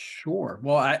 Sure.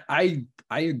 Well, I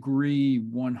agree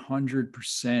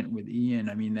 100% with Ian.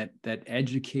 I mean, that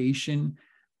education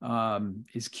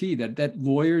is key, that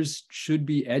lawyers should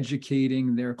be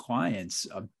educating their clients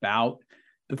about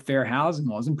the fair housing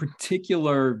laws, in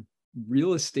particular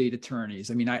real estate attorneys.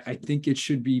 I mean, I think it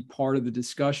should be part of the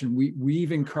discussion.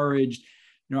 We've encouraged,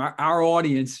 you know, our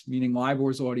audience, meaning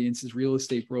LIBOR's audience, is real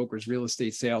estate brokers, real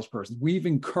estate salespersons. We've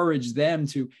encouraged them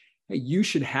to, hey, you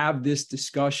should have this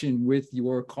discussion with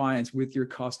your clients, with your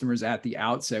customers at the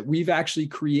outset. We've actually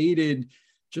created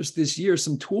just this year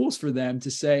some tools for them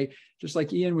to say, just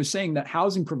like Ian was saying, that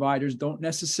housing providers don't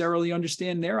necessarily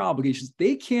understand their obligations.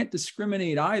 They can't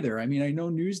discriminate either. I mean, I know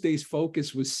Newsday's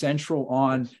focus was central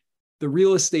on the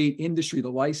real estate industry,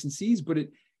 the licensees, but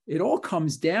it all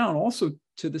comes down also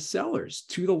to the sellers,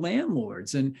 to the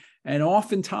landlords. And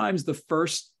oftentimes the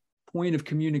first point of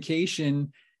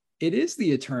communication, it is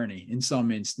the attorney in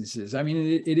some instances. I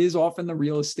mean, it is often the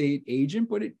real estate agent,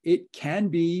 but it can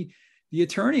be the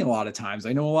attorney a lot of times.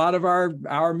 I know a lot of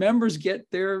our members get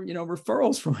their, you know,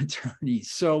 referrals from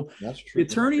attorneys. So that's true.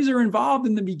 Attorneys are involved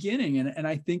in the beginning. And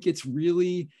I think it's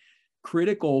really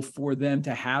critical for them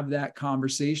to have that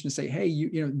conversation to say, hey,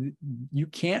 you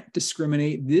can't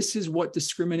discriminate. This is what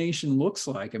discrimination looks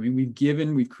like. I mean,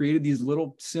 we've created these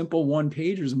little simple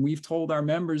one-pagers, and we've told our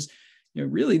members, you know,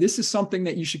 really, this is something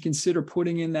that you should consider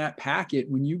putting in that packet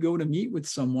when you go to meet with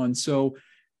someone. So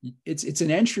it's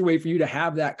an entryway for you to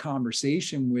have that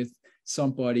conversation with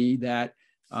somebody that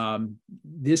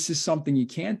this is something you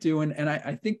can't do. And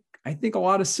I think a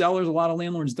lot of sellers, a lot of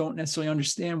landlords don't necessarily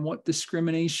understand what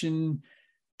discrimination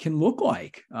can look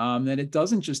like, that it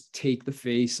doesn't just take the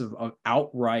face of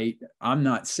outright, I'm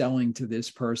not selling to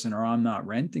this person or I'm not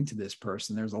renting to this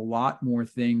person. There's a lot more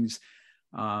things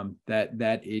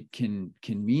that it can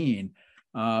mean.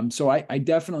 So I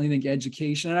definitely think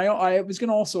education. And I was going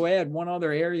to also add one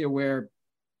other area where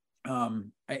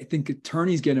I think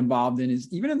attorneys get involved in is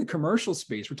even in the commercial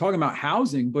space. We're talking about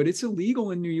housing, but it's illegal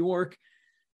in New York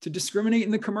to discriminate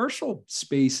in the commercial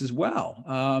space as well.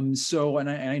 So, and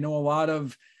I know a lot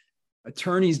of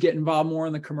attorneys get involved more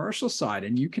on the commercial side,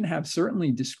 and you can have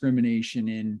certainly discrimination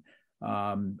in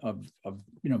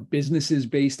of businesses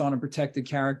based on a protected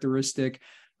characteristic.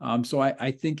 So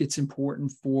I think it's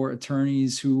important for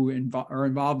attorneys who are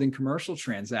involved in commercial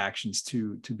transactions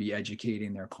to be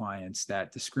educating their clients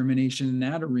that discrimination in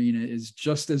that arena is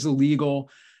just as illegal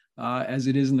as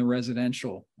it is in the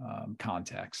residential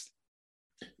context.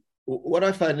 What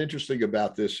I find interesting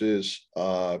about this is,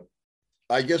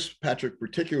 I guess, Patrick,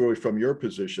 particularly from your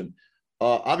position,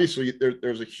 obviously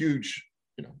there's a huge,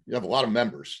 you have a lot of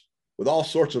members with all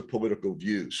sorts of political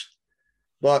views,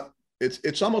 but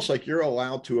it's almost like you're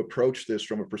allowed to approach this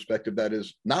from a perspective that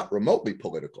is not remotely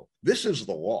political. This is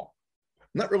the law.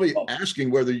 I'm not really asking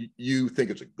whether you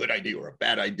think it's a good idea or a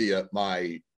bad idea,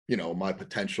 my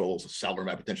potential seller,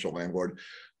 my potential landlord.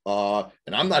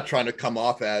 And I'm not trying to come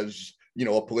off as,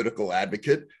 a political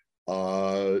advocate,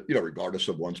 regardless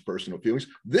of one's personal feelings.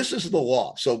 This is the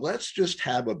law. So let's just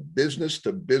have a business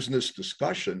to business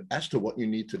discussion as to what you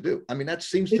need to do. I mean, that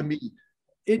seems to me.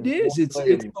 It is. It's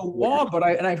the law, but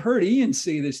I've heard Ian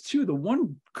say this too. The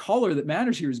one color that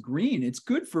matters here is green. It's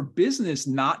good for business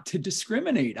not to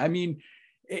discriminate. I mean,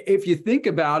 if you think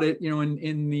about it,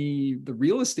 in the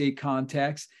real estate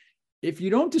context, if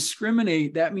you don't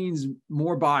discriminate, that means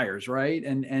more buyers, right?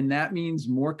 And that means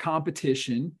more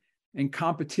competition, and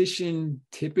competition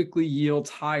typically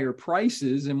yields higher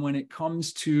prices. And when it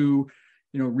comes to,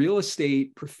 real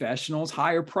estate professionals,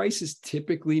 higher prices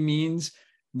typically means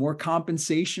more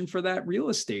compensation for that real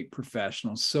estate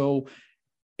professional. So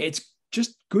it's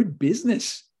just good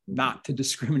business not to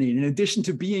discriminate, in addition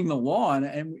to being the law.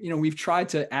 And we've tried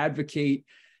to advocate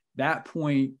that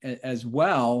point as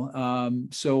well.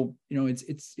 So,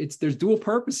 it's there's dual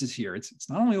purposes here. It's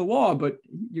not only the law, but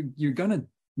you're going to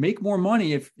make more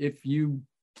money if you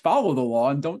follow the law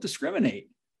and don't discriminate.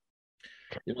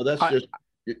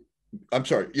 I'm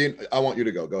sorry, Ian, I want you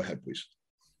to go. Go ahead, please.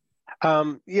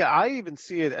 Yeah, I even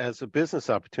see it as a business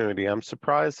opportunity. I'm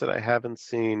surprised that I haven't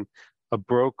seen a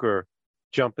broker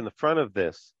jump in the front of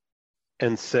this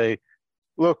and say,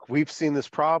 look, we've seen this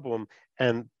problem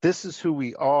and this is who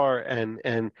we are,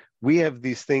 and we have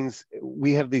these things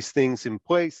in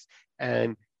place.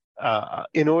 And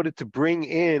in order to bring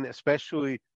in,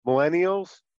 especially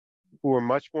millennials who are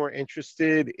much more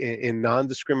interested in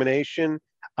non-discrimination,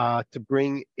 to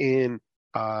bring in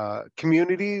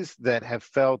communities that have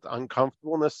felt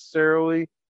uncomfortable necessarily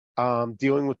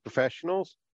dealing with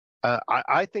professionals.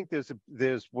 I think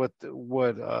there's what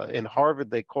in Harvard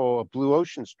they call a blue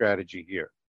ocean strategy here,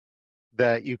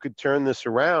 that you could turn this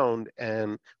around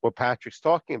and what Patrick's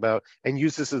talking about and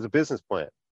use this as a business plan.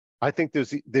 I think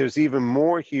there's even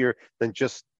more here than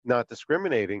just not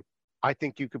discriminating. I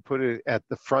think you could put it at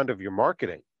the front of your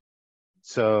marketing.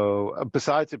 So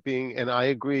besides it being, and I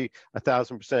agree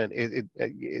 1,000%,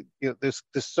 there's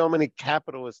so many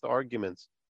capitalist arguments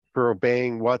for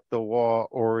obeying what the law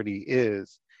already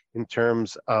is in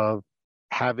terms of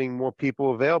having more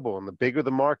people available. And the bigger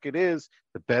the market is,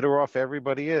 the better off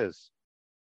everybody is.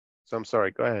 So I'm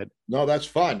sorry, go ahead. No, that's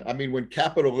fine. I mean, when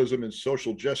capitalism and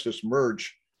social justice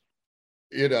merge,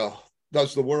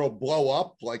 does the world blow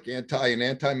up like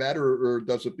antimatter, or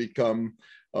does it become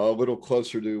a little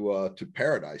closer to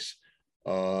paradise?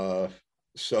 So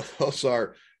those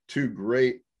are two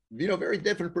great, very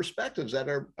different perspectives that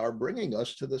are bringing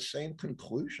us to the same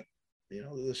conclusion,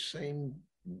 the same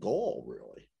goal,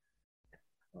 really.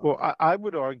 Well, I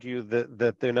would argue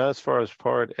that they're not as far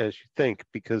apart as you think,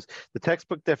 because the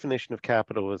textbook definition of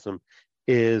capitalism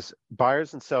is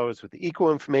buyers and sellers with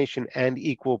equal information and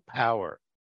equal power.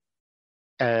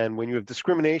 And when you have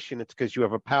discrimination, it's because you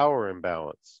have a power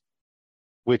imbalance,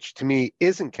 which to me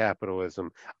isn't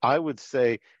capitalism. I would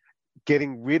say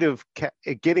getting rid of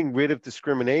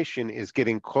discrimination is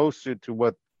getting closer to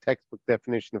what textbook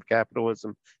definition of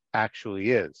capitalism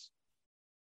actually is.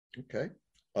 Okay.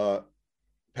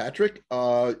 Patrick,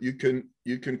 you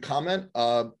can comment.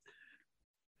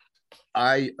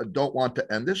 I don't want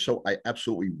to end this, so I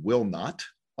absolutely will not.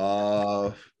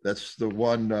 That's the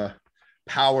one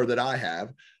power that I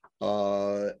have.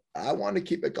 I want to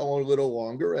keep it going a little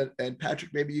longer, and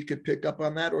Patrick, maybe you could pick up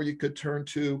on that, or you could turn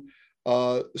to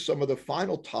some of the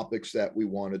final topics that we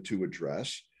wanted to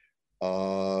address,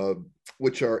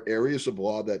 which are areas of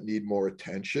law that need more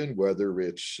attention, whether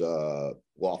it's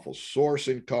lawful source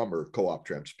income or co-op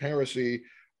transparency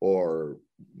or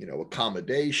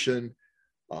accommodation.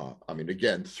 I mean,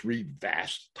 again, three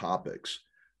vast topics,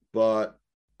 but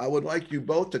I would like you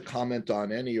both to comment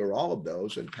on any or all of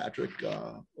those. And Patrick,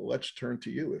 let's turn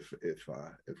to you if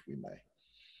we may.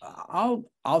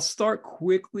 I'll start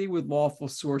quickly with lawful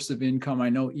source of income. I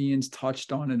know Ian's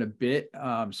touched on it a bit,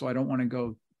 so I don't want to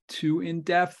go too in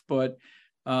depth, but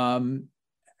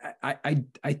I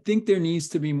think there needs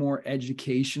to be more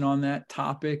education on that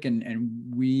topic,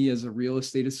 and we as a real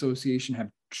estate association have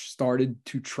started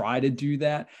to try to do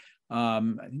that.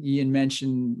 Ian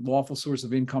mentioned lawful source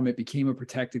of income. It became a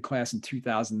protected class in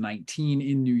 2019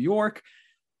 in New York.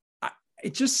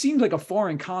 It just seems like a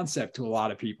foreign concept to a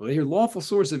lot of people. They hear lawful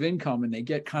source of income and they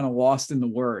get kind of lost in the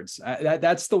words.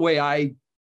 That's the way I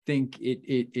think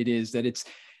it is, that it's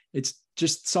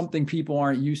just something people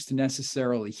aren't used to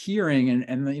necessarily hearing.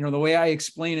 And the way I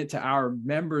explain it to our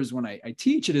members when I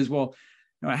teach it is, well,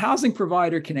 a housing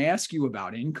provider can ask you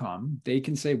about income. They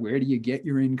can say, where do you get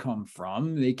your income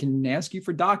from? They can ask you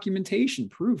for documentation,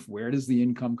 proof. Where does the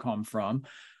income come from?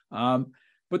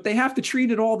 But they have to treat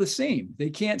it all the same.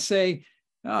 They can't say,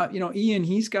 Ian,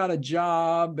 he's got a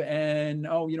job, and,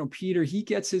 Peter, he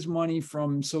gets his money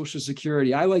from Social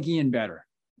Security. I like Ian better.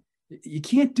 You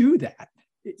can't do that.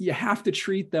 You have to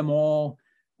treat them all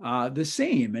the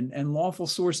same. And lawful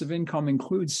source of income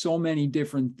includes so many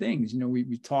different things.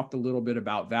 We talked a little bit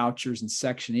about vouchers in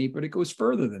Section 8, but it goes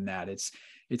further than that.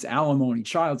 It's alimony,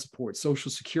 child support,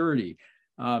 Social Security.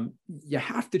 You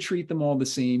have to treat them all the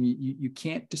same. You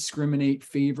can't discriminate,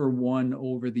 favor one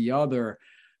over the other.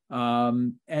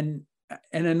 And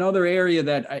another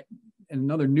area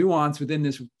another nuance within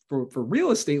this for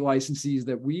real estate licensees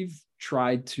that we've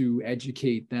tried to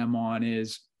educate them on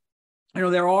is,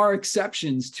 there are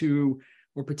exceptions to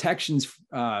or protections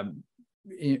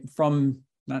from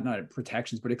not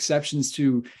protections, but exceptions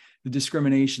to the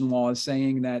discrimination laws,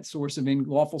 saying that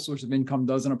lawful source of income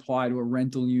doesn't apply to a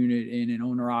rental unit in an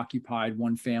owner-occupied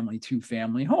 1-family,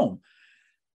 2-family home.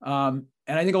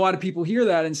 And I think a lot of people hear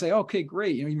that and say, okay,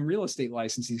 great. Even real estate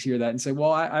licensees hear that and say,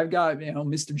 well, I've got,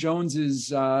 Mr. Jones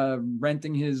is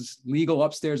renting his legal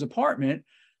upstairs apartment.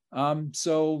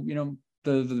 So,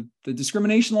 the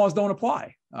discrimination laws don't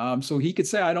apply. So he could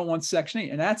say, I don't want Section 8.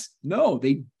 And no,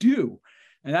 they do.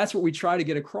 And that's what we try to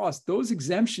get across. Those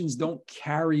exemptions don't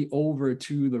carry over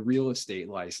to the real estate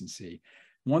licensee.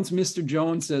 Once Mr.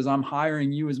 Jones says, I'm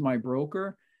hiring you as my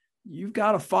broker, you've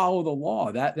got to follow the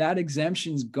law. That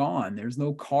exemption's gone. There's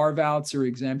no carve outs or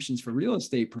exemptions for real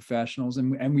estate professionals.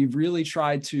 And we've really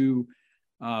tried to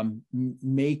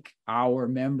make our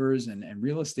members and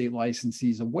real estate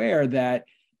licensees aware that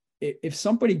if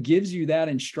somebody gives you that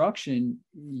instruction,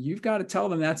 you've got to tell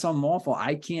them that's unlawful.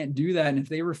 I can't do that. And if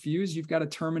they refuse, you've got to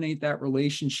terminate that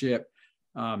relationship,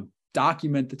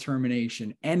 document the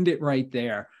termination, end it right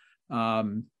there.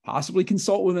 Possibly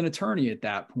consult with an attorney at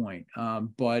that point.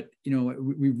 But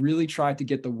we really tried to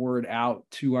get the word out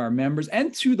to our members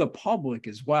and to the public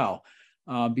as well.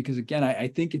 Because again, I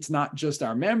think it's not just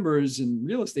our members and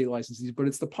real estate licensees, but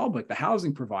it's the public, the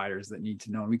housing providers that need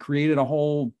to know. And we created a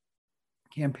whole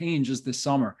campaign just this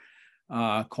summer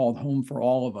called Home for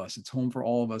All of Us. It's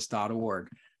homeforallofus.org.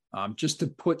 Just to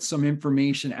put some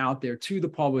information out there to the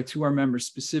public, to our members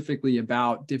specifically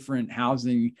about different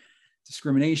housing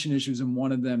discrimination issues, and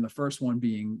one of them, the first one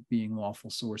being lawful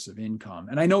source of income.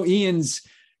 And I know Ian's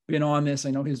been on this.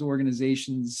 I know his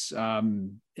organization's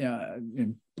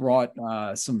brought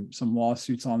some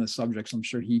lawsuits on this subject. So I'm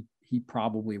sure he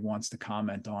probably wants to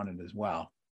comment on it as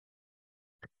well.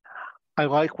 I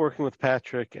like working with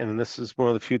Patrick, and this is one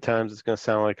of the few times it's going to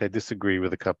sound like I disagree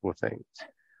with a couple of things.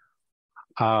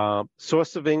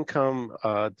 Source of income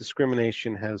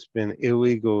discrimination has been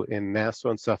illegal in Nassau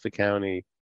and Suffolk County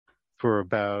for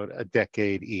about a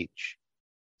decade each.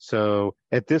 So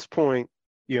at this point,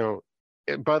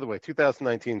 by the way,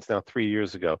 2019 is now 3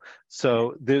 years ago.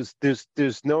 So there's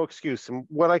no excuse. And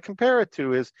what I compare it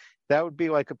to is that would be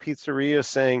like a pizzeria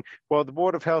saying, well, the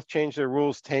Board of Health changed their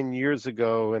rules 10 years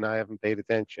ago and I haven't paid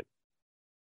attention.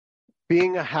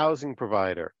 Being a housing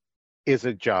provider is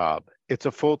a job. It's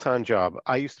a full-time job.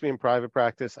 I used to be in private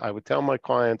practice. I would tell my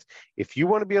clients, if you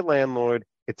want to be a landlord,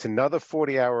 it's another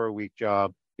 40-hour-a-week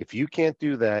job. If you can't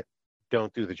do that,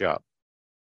 don't do the job.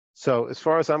 So as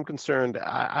far as I'm concerned,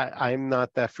 I'm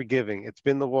not that forgiving. It's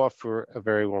been the law for a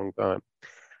very long time.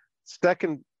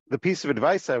 Second, the piece of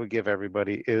advice I would give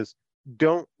everybody is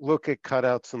don't look at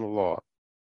cutouts in the law,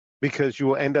 because you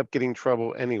will end up getting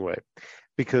trouble anyway.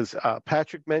 Because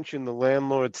Patrick mentioned the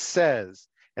landlord says,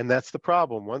 and that's the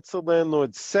problem. Once the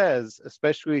landlord says,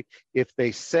 especially if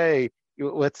they say,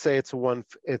 let's say it's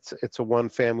a one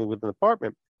family with an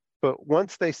apartment, but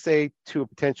once they say to a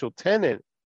potential tenant,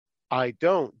 I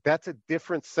don't, that's a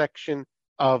different section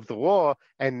of the law,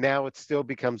 and now it still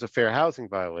becomes a fair housing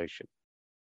violation.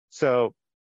 So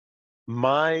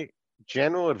my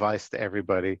general advice to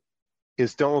everybody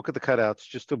is don't look at the cutouts,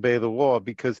 just obey the law,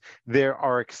 because there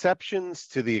are exceptions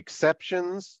to the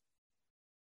exceptions,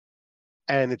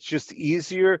 and it's just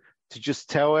easier to just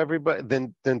tell everybody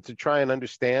than to try and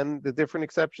understand the different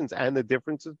exceptions and the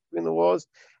differences between the laws,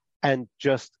 and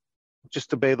just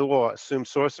obey the law. Assume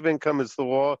source of income is the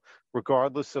law,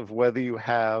 regardless of whether you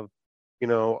have, a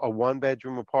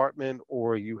 1-bedroom apartment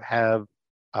or you have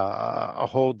a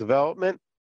whole development,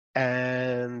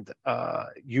 and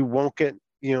you won't get,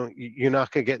 you're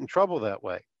not going to get in trouble that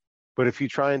way. But if you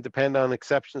try and depend on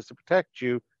exceptions to protect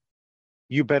you,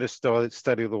 you better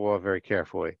study the law very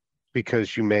carefully,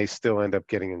 because you may still end up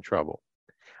getting in trouble.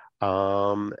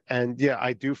 And yeah,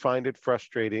 I do find it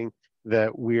frustrating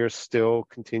that we are still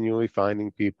continually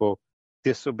finding people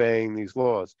disobeying these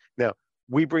laws. Now,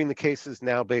 we bring the cases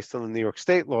now based on the New York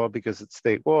state law because it's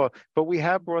state law, but we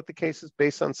have brought the cases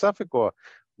based on Suffolk law.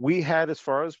 We had, as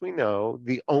far as we know,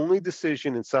 the only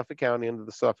decision in Suffolk County under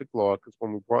the Suffolk law, because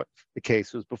when we brought the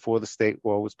case was before the state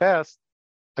law was passed,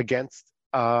 against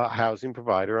a housing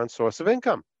provider on source of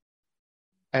income.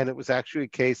 And it was actually a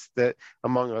case that,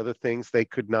 among other things, they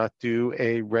could not do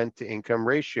a rent to income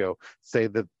ratio, say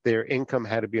that their income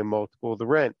had to be a multiple of the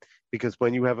rent, because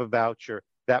when you have a voucher,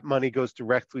 that money goes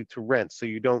directly to rent. So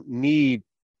you don't need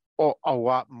a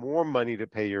lot more money to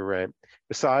pay your rent.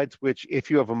 Besides which,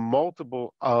 if you have a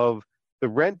multiple of the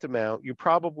rent amount, you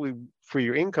probably, for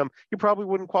your income, you probably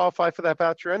wouldn't qualify for that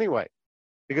voucher anyway.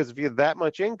 Because if you have that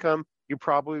much income, you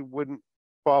probably wouldn't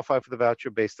qualify for the voucher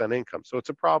based on income. So it's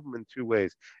a problem in two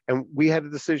ways. And we had a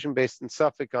decision based in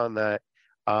Suffolk on that.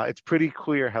 It's pretty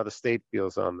clear how the state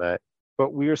feels on that.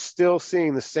 But we are still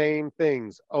seeing the same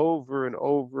things over and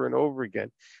over and over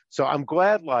again. So I'm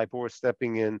glad LIBOR is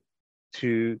stepping in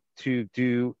to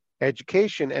do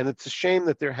education, and it's a shame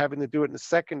that they're having to do it in a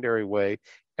secondary way,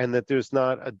 and that there's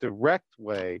not a direct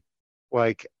way,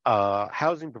 like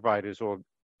housing providers or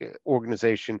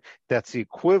organization that's the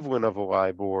equivalent of a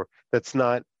LIBOR, that's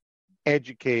not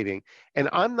educating. And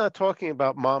I'm not talking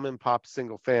about mom and pop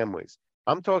single families.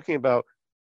 I'm talking about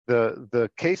the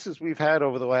cases we've had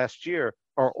over the last year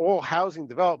are all housing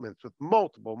developments with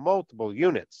multiple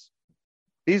units.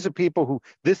 These are people who,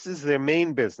 this is their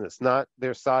main business, not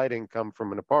their side income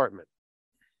from an apartment.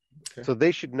 Okay. So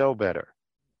they should know better.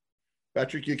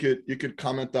 Patrick, you could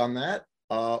comment on that,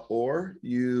 or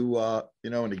you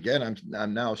know, and again,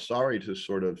 I'm now sorry to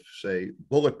sort of say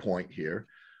bullet point here,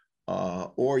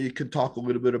 or you could talk a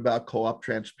little bit about co-op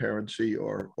transparency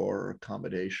or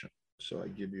accommodation. So I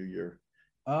give you your.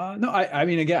 No, I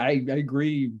mean, again, I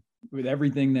agree with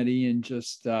everything that Ian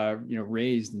just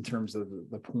raised in terms of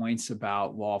the points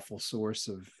about lawful source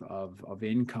of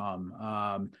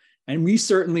income. And we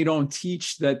certainly don't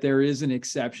teach that there is an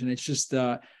exception. It's just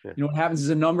what happens is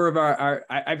a number of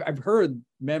I've heard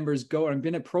members go, and I've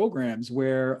been at programs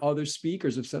where other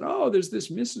speakers have said, oh, there's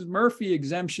this Mrs. Murphy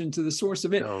exemption to the source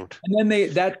of it. Don't. And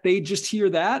then they just hear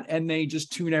that and they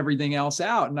just tune everything else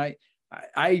out. And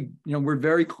we're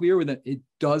very clear with it. It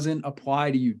doesn't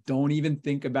apply to you. Don't even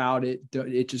think about it.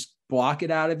 It just block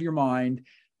it out of your mind.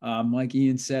 Like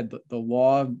Ian said, the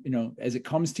law, as it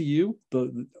comes to you,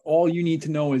 all you need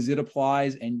to know is it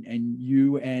applies, and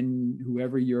you and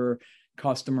whoever your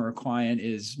customer or client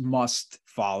is must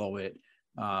follow it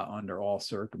under all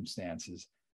circumstances.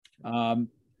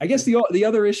 I guess the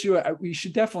other issue we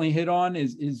should definitely hit on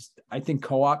is I think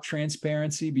co-op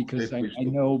transparency, because I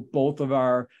know both of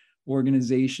our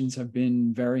organizations have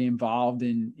been very involved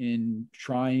in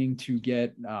trying to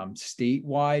get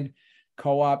statewide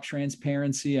co-op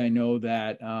transparency. I know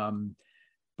that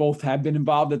both have been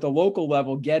involved at the local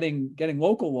level, getting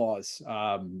local laws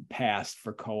passed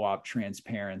for co-op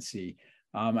transparency.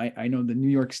 I know the New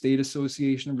York State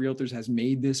Association of Realtors has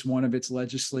made this one of its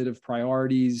legislative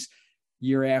priorities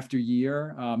year after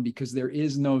year, because there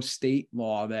is no state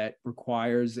law that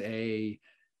requires a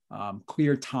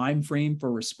clear time frame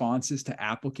for responses to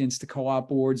applicants to co-op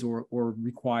boards, or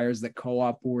requires that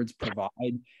co-op boards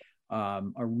provide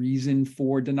a reason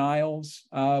for denials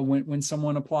when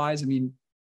someone applies. I mean,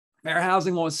 fair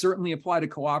housing laws certainly apply to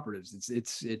cooperatives.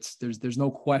 There's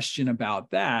no question about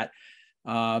that.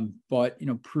 But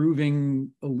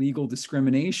proving illegal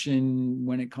discrimination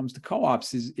when it comes to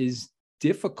co-ops is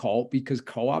difficult, because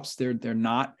co-ops they're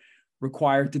not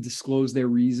required to disclose their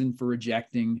reason for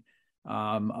rejecting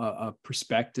a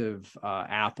prospective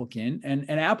applicant, and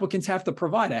applicants have to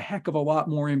provide a heck of a lot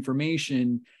more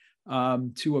information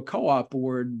to a co-op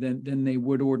board than they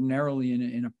would ordinarily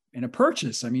in a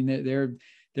purchase. I mean,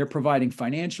 they're providing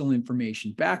financial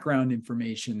information, background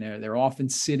information. They're often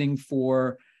sitting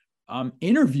for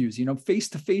interviews,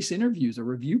 face-to-face interviews, a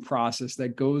review process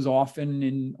that goes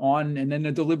often on, and then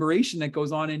a deliberation that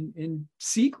goes on in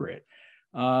secret.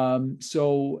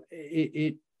 So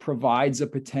it provides a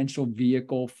potential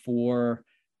vehicle for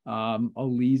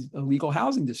illegal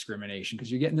housing discrimination,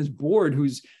 because you're getting this board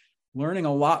who's learning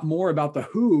a lot more about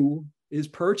who is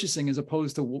purchasing, as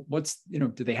opposed to what's, do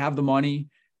they have the money?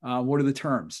 What are the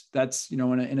terms? That's,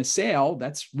 in a sale,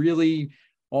 that's really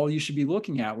all you should be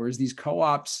looking at. Whereas these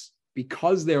co-ops,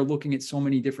 because they're looking at so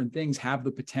many different things, have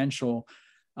the potential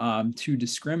to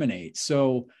discriminate.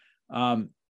 So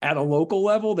at a local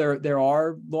level, there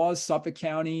are laws. Suffolk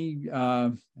County,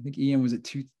 I think Ian was at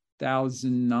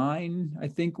 2009, I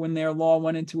think, when their law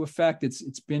went into effect.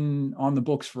 It's been on the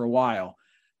books for a while.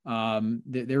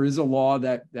 There is a law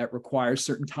that requires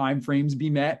certain timeframes be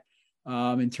met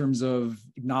in terms of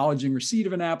acknowledging receipt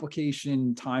of an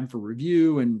application, time for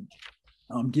review, and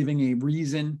giving a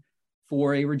reason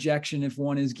for a rejection if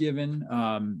one is given.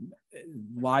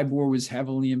 LIBOR was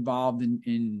heavily involved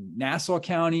in Nassau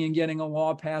County in getting a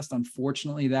law passed.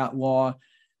 Unfortunately, that law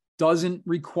doesn't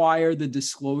require the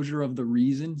disclosure of the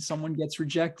reason someone gets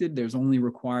rejected. There's only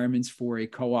requirements for a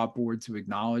co-op board to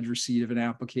acknowledge receipt of an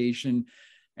application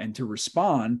and to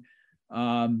respond.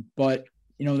 But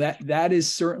that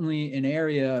is certainly an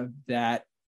area that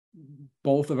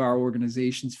both of our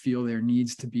organizations feel there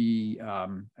needs to be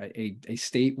a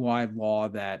statewide law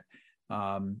that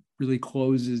really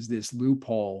closes this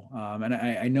loophole. And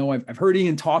I know I've heard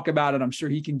Ian talk about it. I'm sure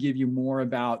he can give you more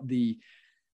about the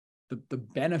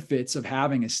benefits of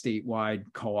having a statewide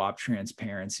co-op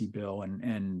transparency bill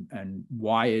and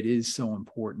why it is so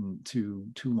important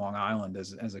to Long Island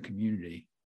as a community.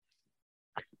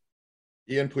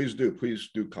 Ian, please do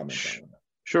comment on that.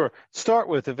 Sure. Start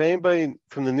with, if anybody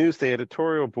from the news, the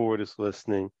editorial board is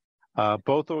listening,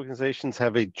 both organizations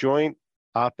have a joint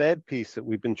op-ed piece that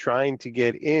we've been trying to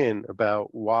get in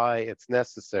about why it's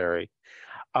necessary.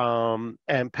 And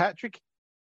Patrick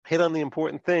hit on the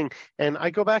important thing. And I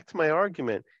go back to my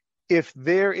argument. If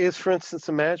there is, for instance,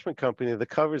 a management company that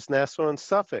covers Nassau and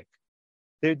Suffolk,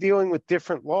 they're dealing with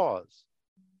different laws.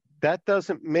 That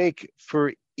doesn't make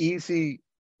for easy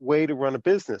way to run a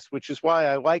business, which is why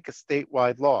I like a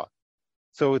statewide law.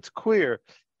 So it's clear,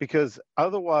 because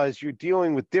otherwise you're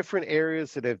dealing with different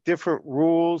areas that have different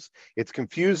rules. It's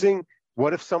confusing.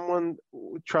 What if someone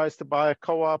tries to buy a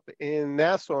co-op in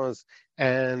Nassau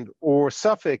or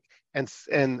Suffolk and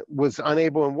was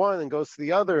unable in one and goes to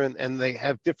the other, and they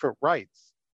have different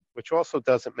rights, which also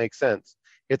doesn't make sense.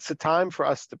 It's the time for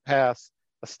us to pass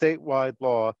a statewide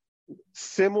law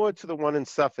similar to the one in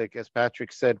Suffolk, as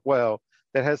Patrick said, well,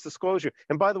 that has disclosure.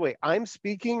 And by the way, I'm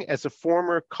speaking as a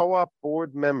former co-op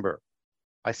board member.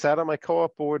 I sat on my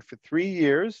co-op board for 3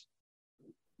 years,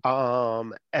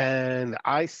 and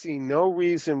I see no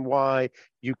reason why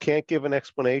you can't give an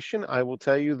explanation. I will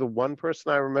tell you, the one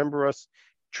person I remember us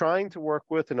trying to work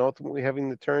with and ultimately having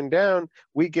to turn down,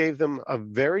 we gave them a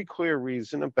very clear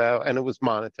reason about, and it was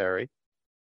monetary,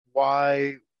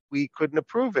 why we couldn't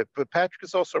approve it. But Patrick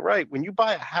is also right. When you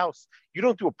buy a house, you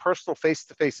don't do a personal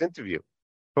face-to-face interview.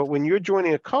 But when you're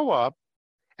joining a co-op,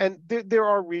 and there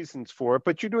are reasons for it,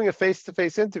 but you're doing a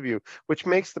face-to-face interview, which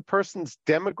makes the person's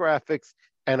demographics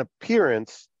and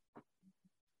appearance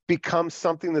become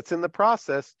something that's in the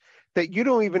process that you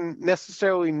don't even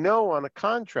necessarily know on a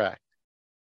contract.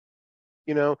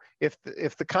 You know, if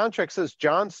the contract says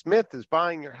John Smith is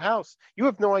buying your house, you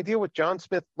have no idea what John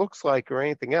Smith looks like or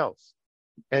anything else.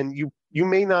 And you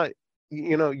may not,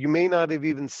 you may not have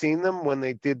even seen them when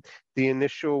they did the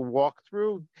initial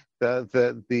walkthrough.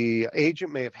 The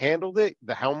agent may have handled it.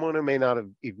 The homeowner may not have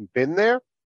even been there.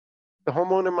 The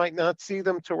homeowner might not see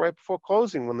them till right before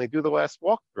closing when they do the last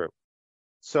walkthrough.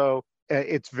 So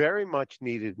it's very much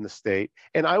needed in the state.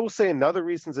 And I will say another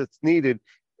reason it's needed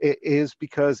is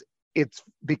because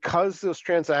those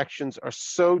transactions are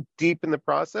so deep in the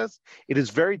process, it is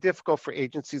very difficult for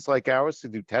agencies like ours to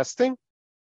do testing.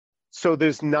 So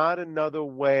there's not another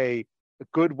way, a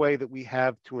good way that we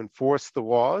have to enforce the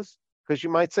laws, because you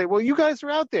might say, well, you guys are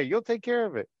out there, you'll take care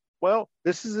of it. Well,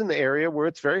 this is an area where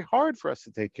it's very hard for us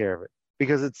to take care of it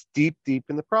because it's deep, deep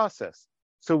in the process.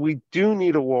 So we do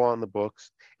need a law on the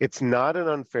books. It's not an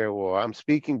unfair law. I'm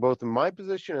speaking both in my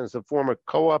position as a former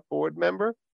co-op board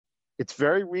member. It's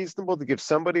very reasonable to give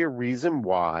somebody a reason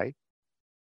why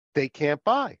they can't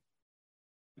buy.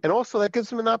 And also that gives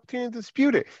them an opportunity to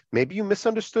dispute it. Maybe you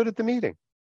misunderstood at the meeting.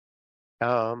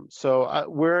 So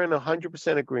we're in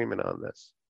 100% agreement on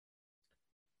this.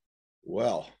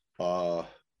 Well,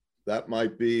 that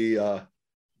might be a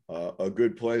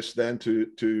good place then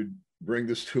to bring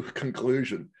this to a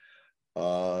conclusion.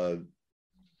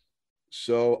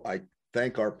 So I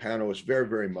thank our panelists very,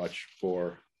 very much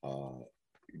for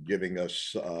giving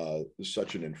us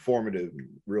such an informative and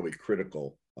really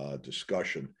critical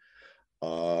discussion.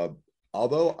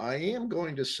 Although I am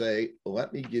going to say,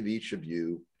 let me give each of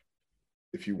you,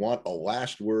 if you want a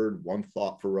last word, one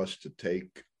thought for us to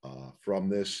take from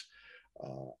this,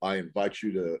 I invite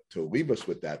you to leave us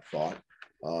with that thought.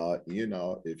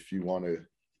 If you want to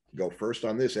go first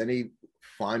on this, any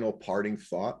final parting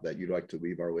thought that you'd like to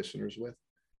leave our listeners with?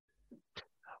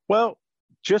 Well,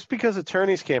 just because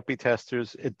attorneys can't be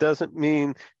testers, it doesn't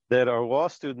mean that our law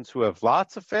students who have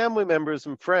lots of family members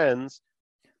and friends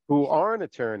who aren't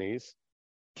attorneys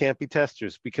can't be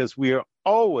testers, because we are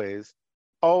always,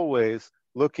 always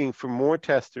looking for more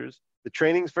testers. The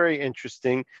training's very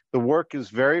interesting. The work is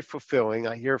very fulfilling.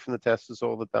 I hear from the testers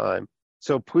all the time.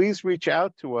 So please reach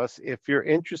out to us if you're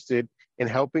interested in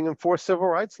helping enforce civil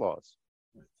rights laws.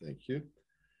 Thank you.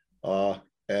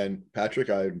 And Patrick,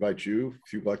 I invite you,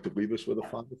 if you'd like to leave us with a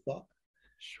final thought.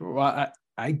 Sure. Well,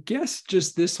 I guess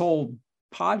just this whole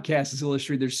podcast is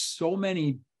illustrated. There's so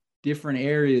many different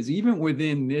areas, even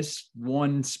within this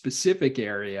one specific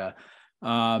area,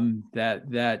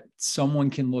 that someone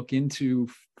can look into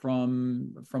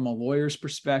from a lawyer's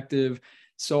perspective.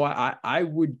 So I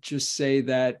would just say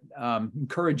that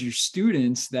encourage your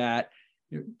students that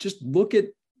just look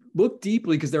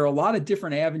deeply, because there are a lot of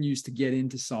different avenues to get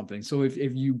into something. So if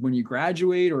you, when you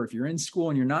graduate, or if you're in school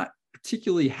and you're not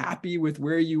particularly happy with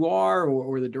where you are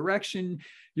or the direction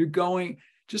you're going,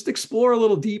 just explore a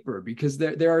little deeper, because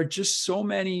there are just so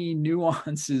many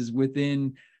nuances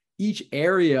within each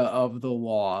area of the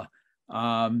law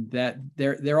that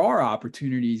there are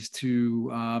opportunities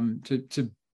to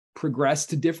progress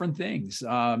to different things.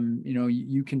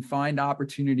 You can find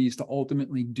opportunities to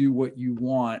ultimately do what you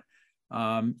want,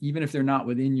 even if they're not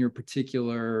within your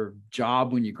particular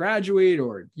job when you graduate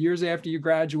or years after you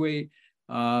graduate.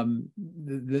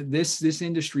 This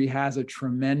industry has a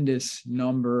tremendous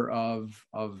number of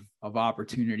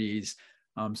opportunities.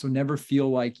 So never feel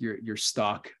like you're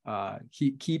stuck.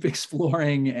 Keep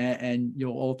exploring, and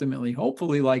you'll ultimately,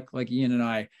 hopefully, like Ian and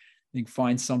I think,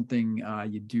 find something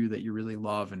you do that you really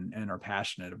love and are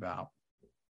passionate about.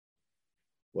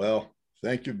 Well,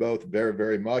 thank you both very,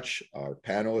 very much. Our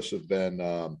panelists have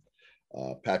been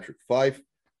Patrick Fife,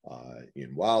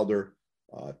 Ian Wilder,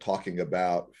 talking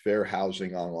about fair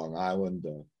housing on Long Island,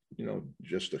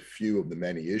 just a few of the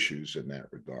many issues in that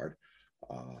regard.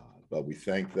 But we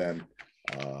thank them.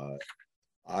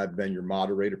 I've been your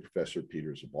moderator, Professor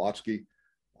Peter Zablotsky.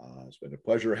 It's been a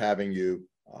pleasure having you,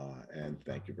 and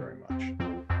thank you very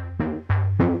much.